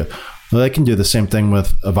give it to you. Well, they can do the same thing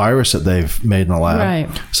with a virus that they've made in a lab. Right.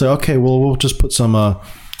 So, okay, well, we'll just put some little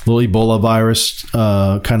Ebola virus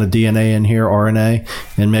kind of DNA in here, RNA,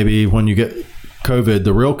 and maybe when you get COVID,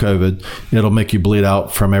 the real COVID, it'll make you bleed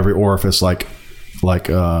out from every orifice like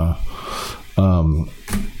Ebola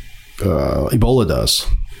does.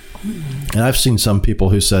 And I've seen some people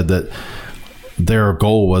who said that their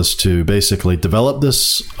goal was to basically develop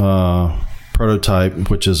this prototype,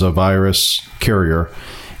 which is a virus carrier,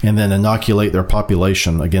 and then inoculate their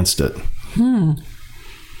population against it.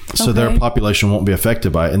 So their population won't be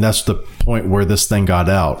affected by it. And that's the point where this thing got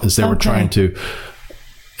out, is they were trying to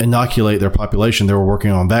inoculate their population. They were working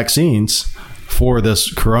on vaccines for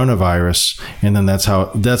this coronavirus, and then that's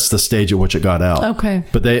the stage at which it got out. Okay.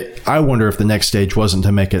 But I wonder if the next stage wasn't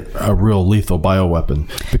to make it a real lethal bioweapon,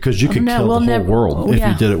 because you could kill the whole world if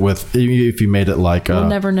you did it if you made it like we'll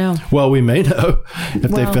never know. Well, we may know if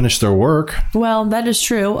they finish their work. Well, that is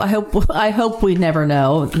true. I hope we never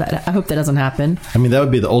know. I hope that doesn't happen. I mean, that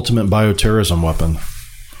would be the ultimate bioterrorism weapon.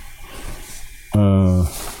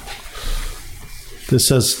 This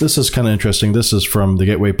is kind of interesting. This is from the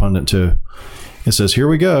Gateway Pundit too. It says, here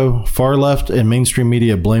we go. Far left and mainstream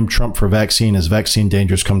media blame Trump for vaccine as vaccine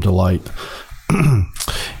dangers come to light.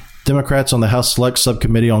 Democrats on the House Select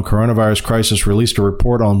Subcommittee on Coronavirus Crisis released a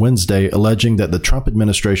report on Wednesday alleging that the Trump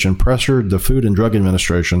administration pressured the Food and Drug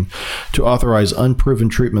Administration to authorize unproven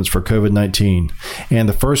treatments for COVID-19 and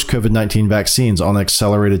the first COVID-19 vaccines on an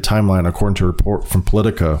accelerated timeline, according to a report from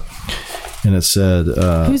Politico. And it said...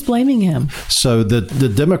 who's blaming him? So the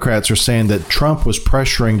Democrats are saying that Trump was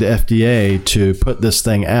pressuring the FDA to put this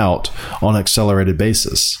thing out on an accelerated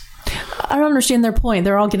basis. I don't understand their point.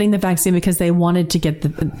 They're all getting the vaccine because they wanted to get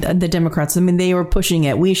the Democrats. I mean, they were pushing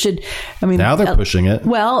it. Now they're pushing it.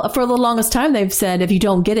 Well, for the longest time, they've said, if you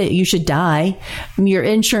don't get it, you should die. Your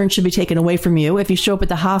insurance should be taken away from you. If you show up at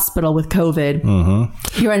the hospital with COVID,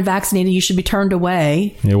 you're unvaccinated, you should be turned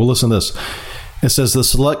away. Yeah, well, listen to this. It says the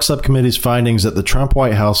Select Subcommittee's findings that the Trump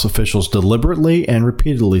White House officials deliberately and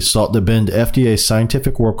repeatedly sought to bend FDA's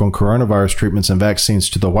scientific work on coronavirus treatments and vaccines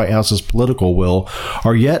to the White House's political will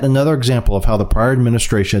are yet another example of how the prior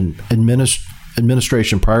administration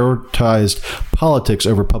prioritized politics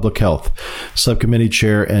over public health, Subcommittee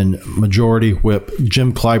Chair and Majority Whip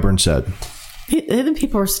Jim Clyburn said. The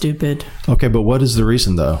people are stupid. Okay, but what is the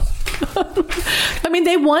reason, though? I mean,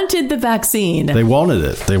 they wanted the vaccine. They wanted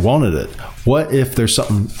it. What if there's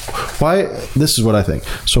something... Why? This is what I think.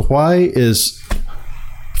 So why is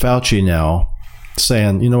Fauci now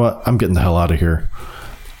saying, you know what, I'm getting the hell out of here?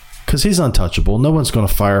 Because he's untouchable. No one's going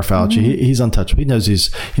to fire Fauci. He's untouchable. He knows he's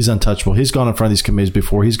untouchable. He's gone in front of these committees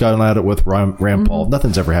before. He's gotten at it with Rand Paul.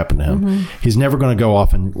 Nothing's ever happened to him. He's never going to go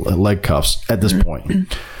off in leg cuffs at this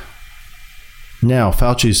point. Now,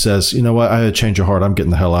 Fauci says, you know what, I had a change of heart. I'm getting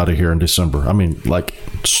the hell out of here in December. I mean, like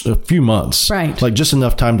a few months. Right. Like just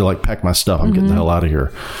enough time to like pack my stuff. I'm getting the hell out of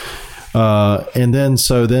here. And then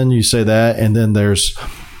you say that, and then there's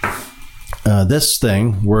this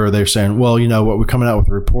thing where they're saying, well, you know what, we're coming out with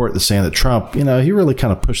a report that's saying that Trump, you know, he really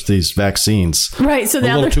kind of pushed these vaccines so a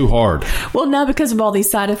little too hard. Well, now because of all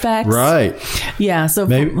these side effects. Right. Yeah. So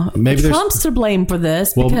maybe Trump's to blame for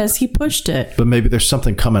this because he pushed it. But maybe there's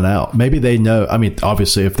something coming out. Maybe they know. I mean,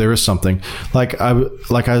 obviously, if there is something, like I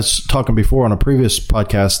was talking before on a previous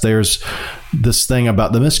podcast, there's this thing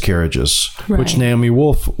about the miscarriages, which Naomi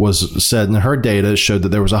Wolf said in her data showed that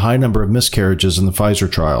there was a high number of miscarriages in the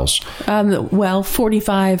Pfizer trials.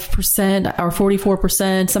 45% or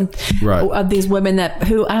 44%, of these women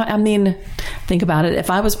I mean, think about it. If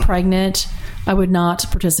I was pregnant I would not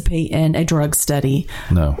participate in a drug study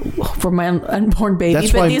No. for my unborn baby.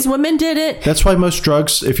 That's but why- these women did it. That's why most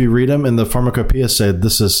drugs, if you read them in the pharmacopoeia, say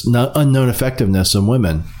this is unknown effectiveness in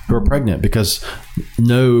women who are pregnant, because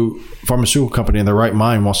no pharmaceutical company in their right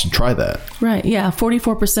mind wants to try that. Right. Yeah.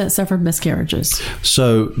 44% suffered miscarriages.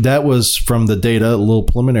 So that was from the data, a little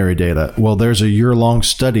preliminary data. Well, there's a year-long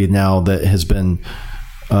study now that has been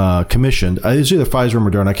commissioned. It's either Pfizer or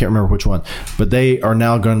Moderna. I can't remember which one. But they are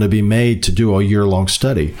now going to be made to do a year-long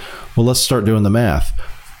study. Well, let's start doing the math.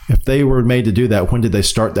 If they were made to do that, when did they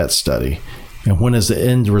start that study? And when is the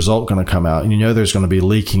end result going to come out? And there's going to be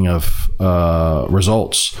leaking of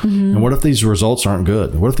results. Mm-hmm. And what if these results aren't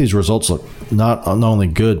good? What if these results look not only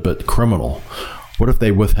good, but criminal? What if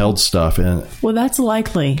they withheld stuff? Well, that's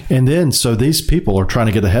likely. And then, so these people are trying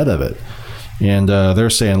to get ahead of it. And they're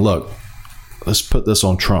saying, look, let's put this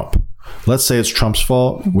on Trump. Let's say it's Trump's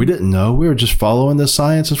fault. We didn't know. We were just following the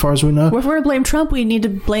science as far as we know. Well, if we're going to blame Trump, we need to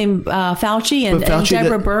blame Fauci and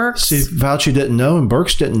Deborah Birx. See, Fauci didn't know and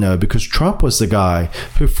Birx didn't know because Trump was the guy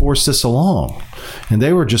who forced this along. And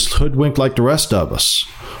they were just hoodwinked like the rest of us.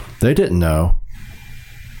 They didn't know.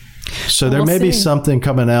 So there may be something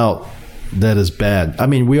coming out that is bad. I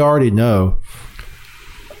mean, we already know.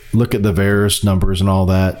 Look at the VAERS numbers and all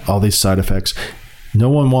that, all these side effects. No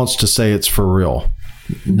one wants to say it's for real.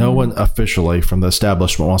 No one officially from the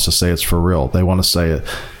establishment wants to say it's for real. They want to say it,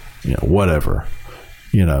 whatever.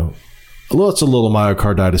 It's a little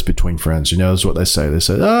myocarditis between friends, is what they say. They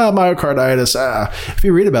say, myocarditis. If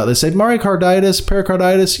you read about it, they say myocarditis,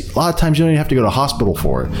 pericarditis. A lot of times you don't even have to go to a hospital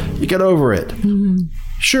for it. You get over it. Mm-hmm.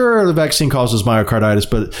 Sure, the vaccine causes myocarditis,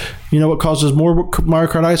 but what causes more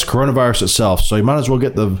myocarditis? Coronavirus itself. So you might as well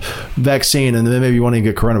get the vaccine and then maybe you want to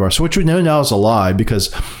get coronavirus, which we know now is a lie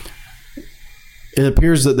because it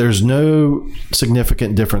appears that there's no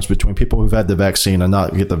significant difference between people who've had the vaccine and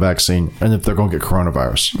not get the vaccine and if they're going to get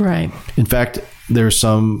coronavirus. Right. In fact, there's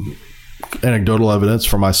some anecdotal evidence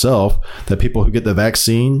for myself that people who get the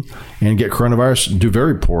vaccine and get coronavirus do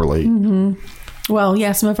very poorly. Mm-hmm. Well,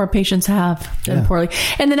 yeah, some of our patients have done poorly.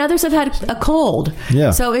 And then others have had a cold. Yeah.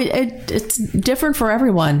 So it's different for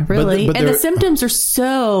everyone, really. But the symptoms are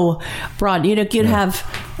so broad. You'd have,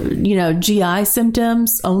 GI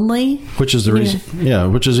symptoms only. Which is the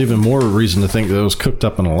reason, which is even more reason to think that it was cooked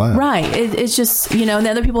up in a lab. Right. It's just, and the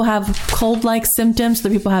other people have cold-like symptoms.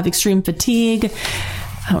 Other people have extreme fatigue.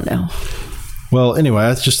 I don't know. Well, anyway,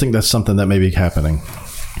 I just think that's something that may be happening.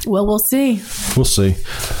 Well, we'll see. We'll see.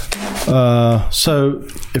 So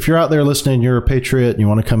if you're out there listening, you're a patriot and you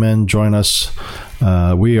want to come in, join us.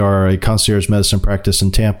 We are a concierge medicine practice in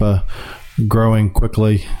Tampa, growing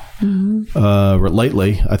quickly. Mm-hmm.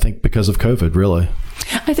 Lately, I think because of COVID, really.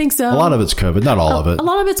 I think so. A lot of it's COVID, not all of it. A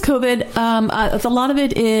lot of it's COVID. A lot of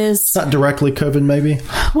it is... Not directly COVID, maybe?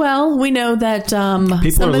 Well, we know that...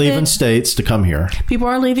 people are leaving states to come here. People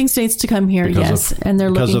are leaving states to come here, yes. And they're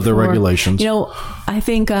looking because of the regulations. I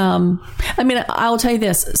think... I'll tell you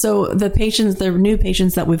this. So the new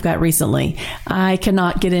patients that we've got recently, I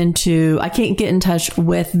can't get in touch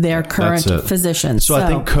with their current physicians. So I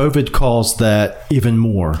think COVID caused that even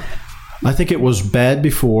more. I think it was bad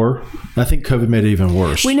before. I think COVID made it even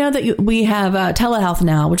worse. We know that we have telehealth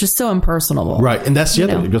now, which is so impersonable. Right. And that's the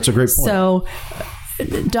other. That's a great point. So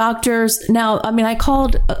doctors now, I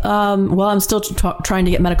called, I'm still trying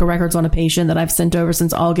to get medical records on a patient that I've sent over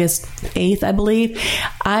since August 8th, I believe.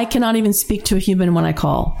 I cannot even speak to a human when I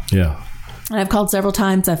call. Yeah. And I've called several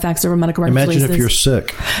times. I've faxed over medical records. Imagine if you're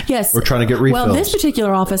sick. Yes. We're trying to get refills. Well, this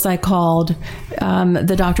particular office I called,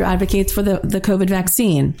 the doctor advocates for the COVID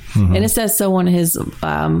vaccine. Mm-hmm. And it says so on his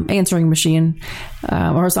answering machine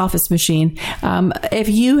or his office machine. If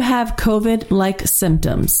you have COVID-like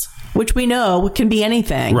symptoms, which we know can be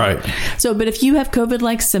anything. Right. But if you have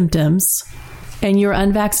COVID-like symptoms and you're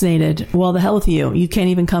unvaccinated, well, the hell with you. You can't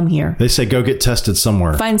even come here. They say go get tested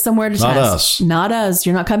somewhere. Find somewhere to test. Not us. Not us.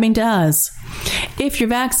 You're not coming to us. If you're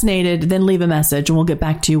vaccinated, then leave a message and we'll get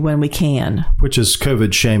back to you when we can. Which is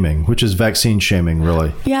COVID shaming, which is vaccine shaming,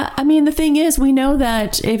 really. Yeah. The thing is, we know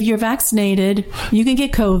that if you're vaccinated, you can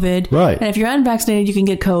get COVID. Right. And if you're unvaccinated, you can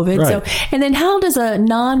get COVID. Right. And then how does a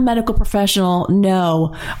non-medical professional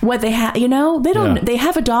know what they have? They don't, they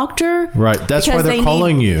have a doctor. Right. That's why they're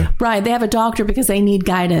calling you. Right. They have a doctor because they need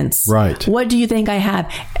guidance. Right. What do you think I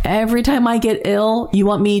have? Every time I get ill, you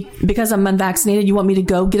want me, because I'm unvaccinated, you want me to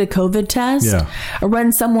go get a COVID test? Yeah. Or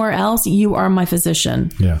run somewhere else? You are my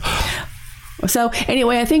physician. Yeah. So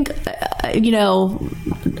anyway, I think,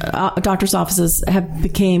 doctors' offices have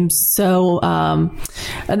became so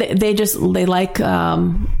they like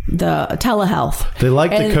the telehealth. They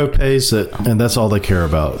like the copays and that's all they care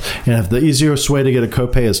about. And if the easiest way to get a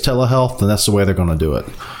copay is telehealth, then that's the way they're going to do it.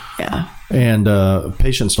 Yeah. And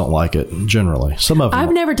patients don't like it generally. Some of them.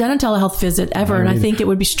 I've never done a telehealth visit ever, and I think it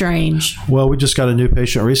would be strange. Well, we just got a new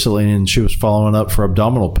patient recently, and she was following up for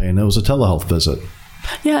abdominal pain. It was a telehealth visit.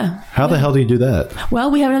 Yeah. How the hell do you do that? Well,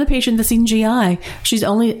 we have another patient that's seen GI. She's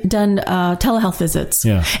only done telehealth visits.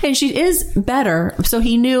 Yeah. And she is better. So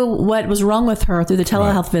he knew what was wrong with her through the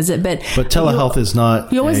telehealth visit. But telehealth is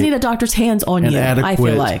not... You always need a doctor's hands on you, I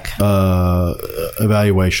feel like.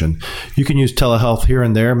 Evaluation. You can use telehealth here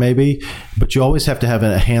and there, maybe, but you always have to have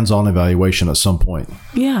a hands-on evaluation at some point.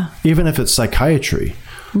 Yeah. Even if it's psychiatry.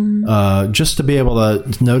 Just to be able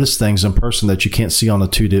to notice things in person that you can't see on a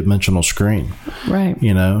two-dimensional screen. Right.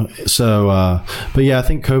 So, but yeah, I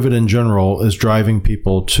think COVID in general is driving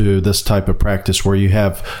people to this type of practice where you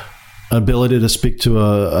have ability to speak to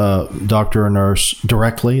a doctor or nurse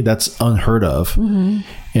directly. That's unheard of in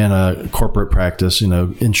a corporate practice,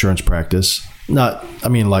 insurance practice.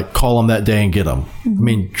 Like call them that day and get them.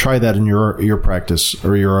 Try that in your practice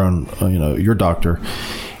or your own, your doctor.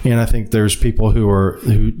 And I think there's people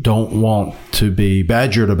who don't want to be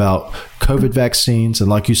badgered about COVID vaccines. And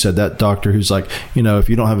like you said, that doctor who's like, if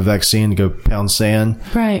you don't have a vaccine, go pound sand.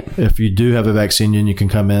 Right. If you do have a vaccine, then you can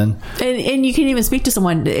come in. And you can even speak to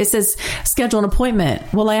someone. It says schedule an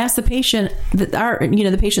appointment. Well, I asked the patient,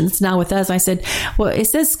 the patient that's now with us, I said, well, it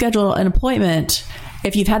says schedule an appointment.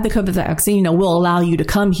 If you've had the COVID vaccine, we'll allow you to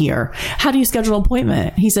come here. How do you schedule an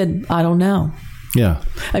appointment? He said, I don't know. Yeah.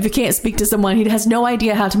 If you can't speak to someone, he has no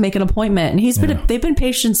idea how to make an appointment. And they've been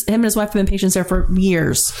patients, him and his wife have been patients there for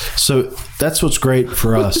years. So that's what's great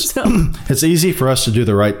for us. It's easy for us to do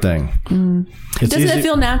the right thing. Doesn't it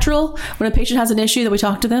feel natural when a patient has an issue that we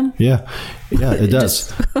talk to them? Yeah. Yeah, it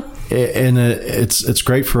does. And it's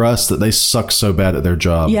great for us that they suck so bad at their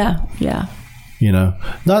job. Yeah. Yeah.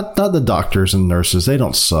 Not the doctors and nurses. They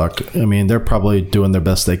don't suck. They're probably doing their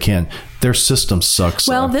best they can. Their system sucks.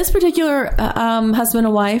 Well, this particular husband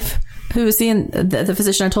and wife who is seeing the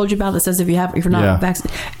physician I told you about that says if you're not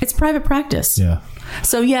vaccinated, it's private practice. Yeah.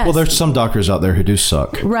 So yes. Well, there's some doctors out there who do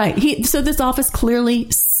suck. Right. So this office clearly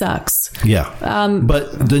sucks. Yeah.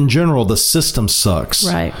 But in general, the system sucks.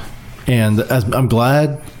 Right. And I'm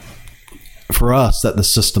glad for us that the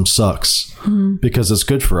system sucks because it's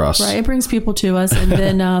good for us. Right. It brings people to us. And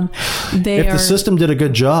then if the system did a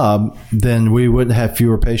good job, then we wouldn't have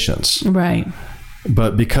fewer patients. Right.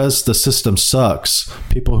 But because the system sucks,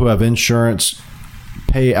 people who have insurance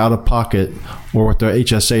pay out of pocket or with their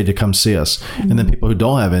HSA to come see us. And then people who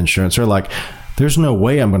don't have insurance are like, there's no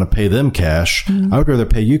way I'm going to pay them cash. I would rather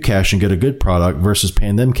pay you cash and get a good product versus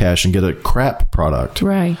paying them cash and get a crap product.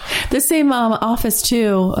 Right. The same office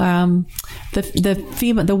too.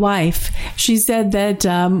 The wife, she said that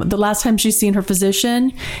the last time she's seen her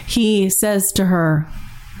physician, he says to her,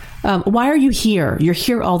 "Why are you here? You're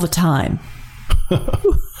here all the time."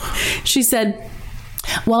 She said,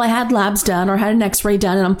 well, I had labs done or had an x-ray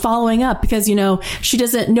done and I'm following up because, no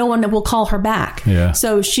one will call her back. Yeah.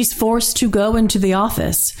 So she's forced to go into the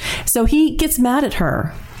office. So he gets mad at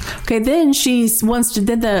her. Okay, then she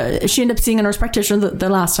ended up seeing a nurse practitioner the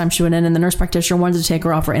last time she went in, and the nurse practitioner wanted to take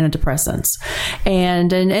her off her antidepressants,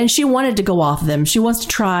 and she wanted to go off them. She wants to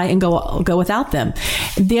try and go without them.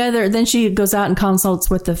 Then she goes out and consults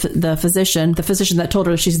with the physician that told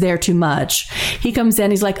her she's there too much. He comes in,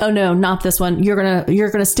 he's like, "Oh no, not this one. You're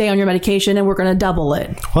gonna stay on your medication, and we're gonna double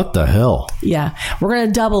it." What the hell? Yeah, we're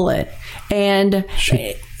gonna double it. And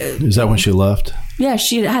is that when she left? Yeah,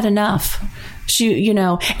 she had enough.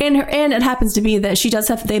 And it happens to be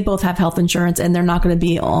that they both have health insurance and they're not going to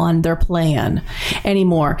be on their plan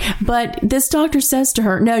anymore. But this doctor says to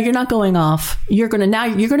her, no, you're not going off. You're going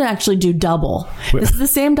to actually do double. Wait. This is the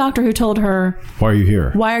same doctor who told her, why are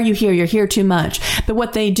you here? You're here too much. But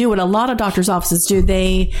what a lot of doctors' offices do,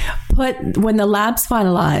 they when the labs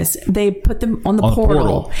finalize, they put them on the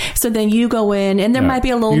portal. So then you go in and there might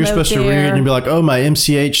be a little You're note supposed to read and be like, oh, my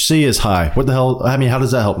MCHC is high. What the hell? How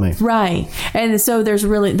does that help me? Right. And so there's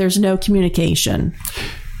no communication.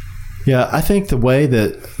 Yeah, I think the way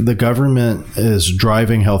that the government is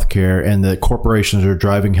driving healthcare and the corporations are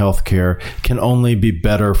driving healthcare can only be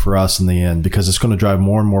better for us in the end because it's going to drive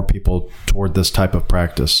more and more people toward this type of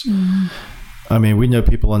practice. We know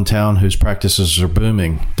people in town whose practices are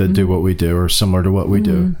booming that do what we do or similar to what we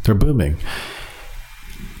do. They're booming.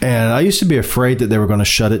 And I used to be afraid that they were going to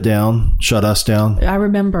shut us down. I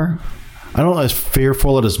remember. I don't as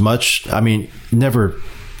fearful it as much. I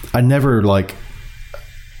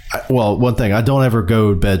well, one thing, I don't ever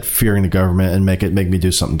go to bed fearing the government and make me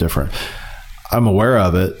do something different. I'm aware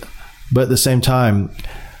of it, but at the same time,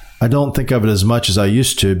 I don't think of it as much as I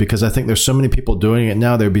used to, because I think there's so many people doing it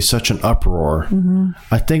now. There'd be such an uproar.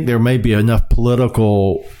 I think there may be enough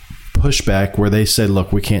political pushback where they say,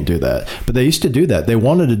 look, we can't do that. But they used to do that. They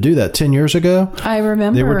wanted to do that 10 years ago. I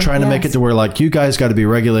remember. They were trying to make it to where, like, you guys got to be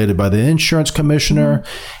regulated by the insurance commissioner.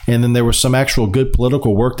 And then there was some actual good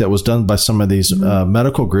political work that was done by some of these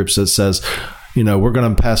medical groups that says, you know, we're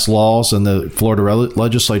going to pass laws. And the Florida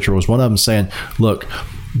legislature was one of them, saying, look,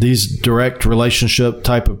 these direct relationship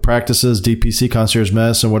type of practices, DPC, concierge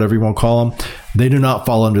medicine, whatever you want to call them, they do not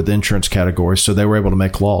fall under the insurance category. So they were able to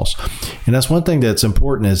make laws. And that's one thing that's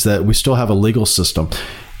important, is that we still have a legal system.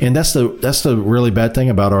 And that's the really bad thing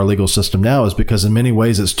about our legal system now, is because in many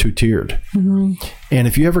ways it's two-tiered. And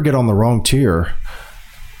if you ever get on the wrong tier,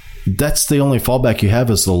 that's the only fallback you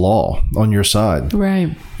have, is the law on your side.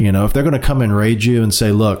 Right. You know, if they're going to come and raid you and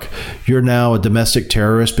say, look, you're now a domestic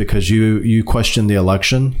terrorist because you questioned the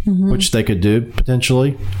election, which they could do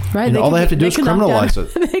potentially. Right. You know, all they have to do is criminalize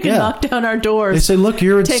it. They can knock down our doors. They say, look,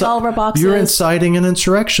 take all of our boxes. You're inciting an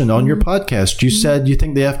insurrection on your podcast. You said you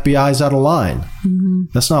think the FBI's out of line.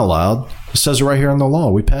 That's not allowed. It says it right here in the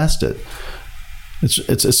law. We passed it. It's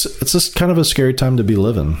just kind of a scary time to be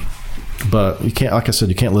living. But you can't, like I said,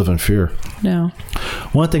 you can't live in fear. No.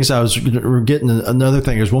 One of the things another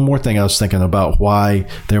thing, there's one more thing I was thinking about why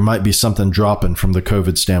there might be something dropping from the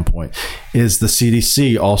COVID standpoint, is the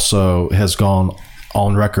CDC also has gone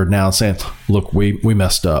on record now saying, look, we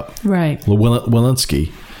messed up. Right.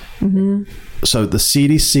 Walensky. So the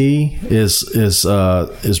CDC is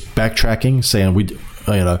backtracking, saying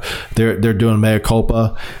they're doing mea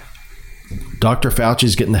culpa. Dr.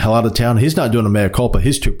 Fauci's getting the hell out of town. He's not doing a mea culpa.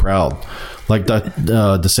 He's too proud. Like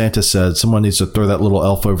DeSantis said, someone needs to throw that little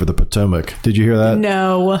elf over the Potomac. Did you hear that?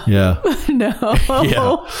 No. Yeah. No.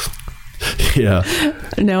 Yeah.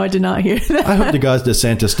 No, I did not hear that. I hope to God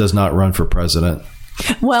DeSantis does not run for president.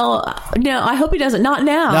 Well, no, I hope he doesn't. Not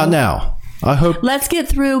now. Not now. I hope. Let's get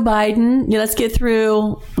through Biden. Yeah,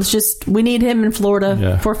 we need him in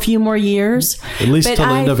Florida for a few more years. At least till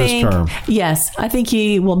the end of his term. Yes, I think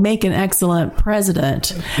he will make an excellent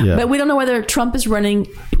president. Yeah. But we don't know whether Trump is running.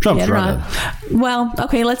 Trump's running. Well,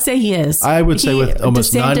 okay, let's say he is. I would say with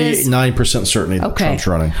almost 99% certainty that Trump's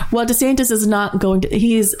running. Well, DeSantis is not going to.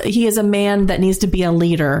 He is a man that needs to be a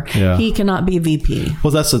leader. Yeah. He cannot be a VP. Well,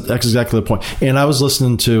 that's exactly the point. And I was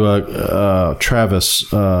listening to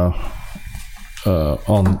Travis.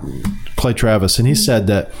 On Clay Travis, and he said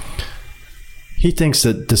that he thinks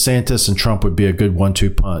that DeSantis and Trump would be a good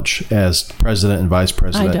 1-2 punch as president and vice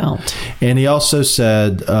president. I don't. And he also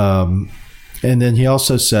said,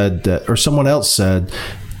 that, or someone else said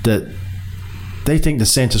that they think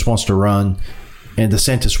DeSantis wants to run, and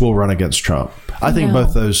DeSantis will run against Trump. I think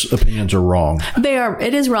both those opinions are wrong.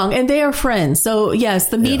 It is wrong. And they are friends. So, yes,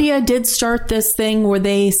 the media did start this thing where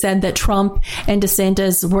they said that Trump and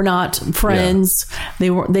DeSantis were not friends.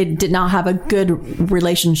 Yeah. They did not have a good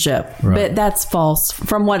relationship. Right. But that's false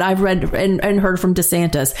from what I've read and heard from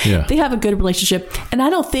DeSantis. Yeah. They have a good relationship. And I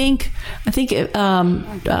think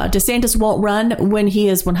DeSantis won't run when he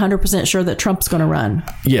is 100% sure that Trump's going to run.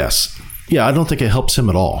 Yes. Yeah, I don't think it helps him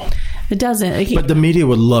at all. It doesn't. But the media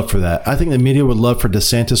would love for that. I think the media would love for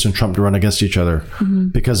DeSantis and Trump to run against each other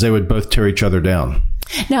because they would both tear each other down.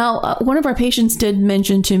 Now, one of our patients did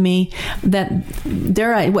mention to me that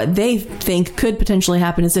what they think could potentially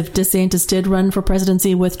happen is if DeSantis did run for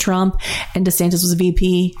presidency with Trump and DeSantis was a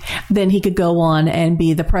VP, then he could go on and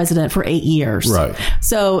be the president for 8 years. Right.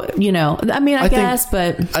 So, I guess,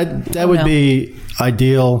 but that would be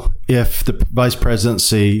ideal if the vice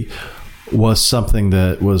presidency was something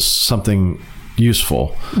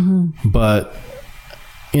useful. But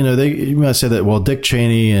you might say that, well, Dick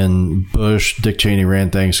Cheney ran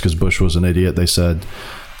things because Bush was an idiot, they said.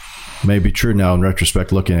 May be true now in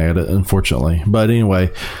retrospect, looking at it, unfortunately. But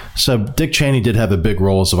anyway, so Dick Cheney did have a big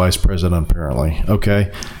role as a vice president, apparently.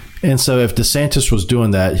 Okay. And so if DeSantis was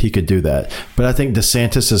doing that, he could do that. But I think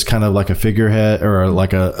DeSantis is kind of like a figurehead or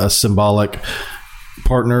like a symbolic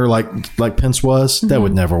partner like Pence was. That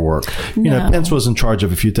would never work. Pence was in charge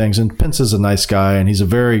of a few things, and Pence is a nice guy and he's a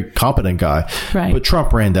very competent guy. Right. But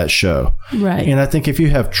Trump ran that show. Right. And I think if you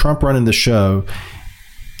have Trump running the show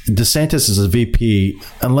DeSantis is a VP,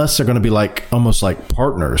 unless they're going to be like almost like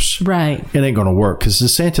partners, Right. it ain't going to work, because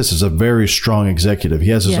DeSantis is a very strong executive. He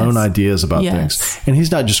has his Yes. own ideas about Yes. things, and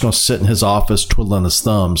he's not just going to sit in his office twiddling his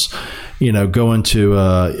thumbs, going to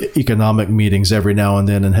economic meetings every now and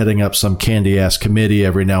then and heading up some candy ass committee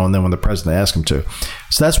every now and then when the president asks him to.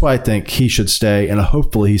 So that's why I think he should stay, and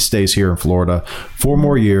hopefully he stays here in Florida 4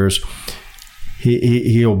 more years.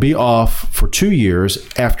 He'll be off for 2 years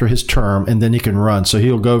after his term, and then he can run. So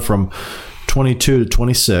he'll go from 22 to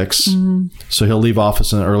 26. Mm-hmm. So he'll leave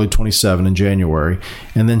office in early 27 in January,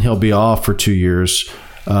 and then he'll be off for 2 years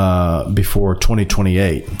before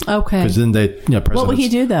 2028. Okay. Because then What would he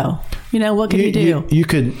do though? What could he do? You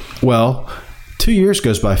could 2 years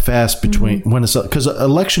goes by fast between when it's because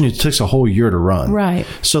election, it takes a whole year to run. Right.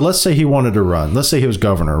 So let's say he wanted to run. Let's say he was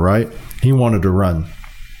governor, right? He wanted to run.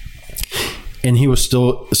 And he was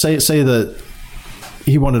still say that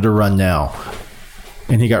he wanted to run now,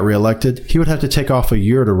 and he got reelected. He would have to take off a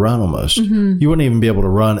year to run almost. Mm-hmm. You wouldn't even be able to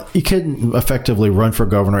run. You couldn't effectively run for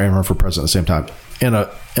governor and run for president at the same time in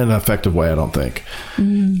an effective way. I don't think.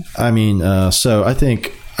 Mm-hmm. I mean, so I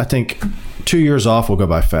think 2 years off will go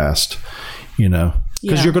by fast.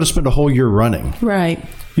 Because you're going to spend a whole year running. Right.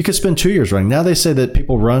 You could spend 2 years running. Now they say that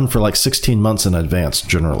people run for like 16 months in advance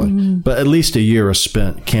generally, but at least a year is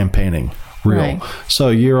spent campaigning. Real. Right. So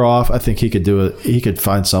a year off, I think he could do it. He could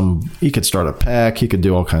he could start a PAC. He could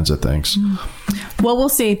do all kinds of things. Well, we'll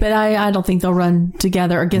see. But I don't think they'll run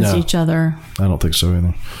together against each other. I don't think so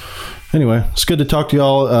either. Anyway, it's good to talk to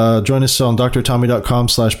y'all. Join us on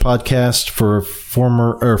drtommy.com/podcast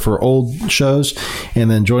for old shows,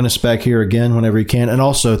 and then join us back here again whenever you can. And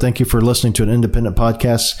also, thank you for listening to an independent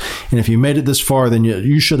podcast. And if you made it this far, then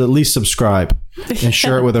you should at least subscribe and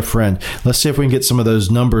share it with a friend. Let's see if we can get some of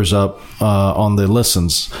those numbers up on the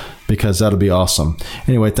listens, because that'll be awesome.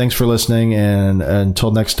 Anyway, thanks for listening, and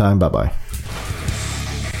until next time, bye-bye.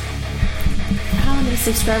 How many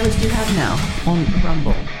subscribers do you have now on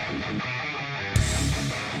Rumble?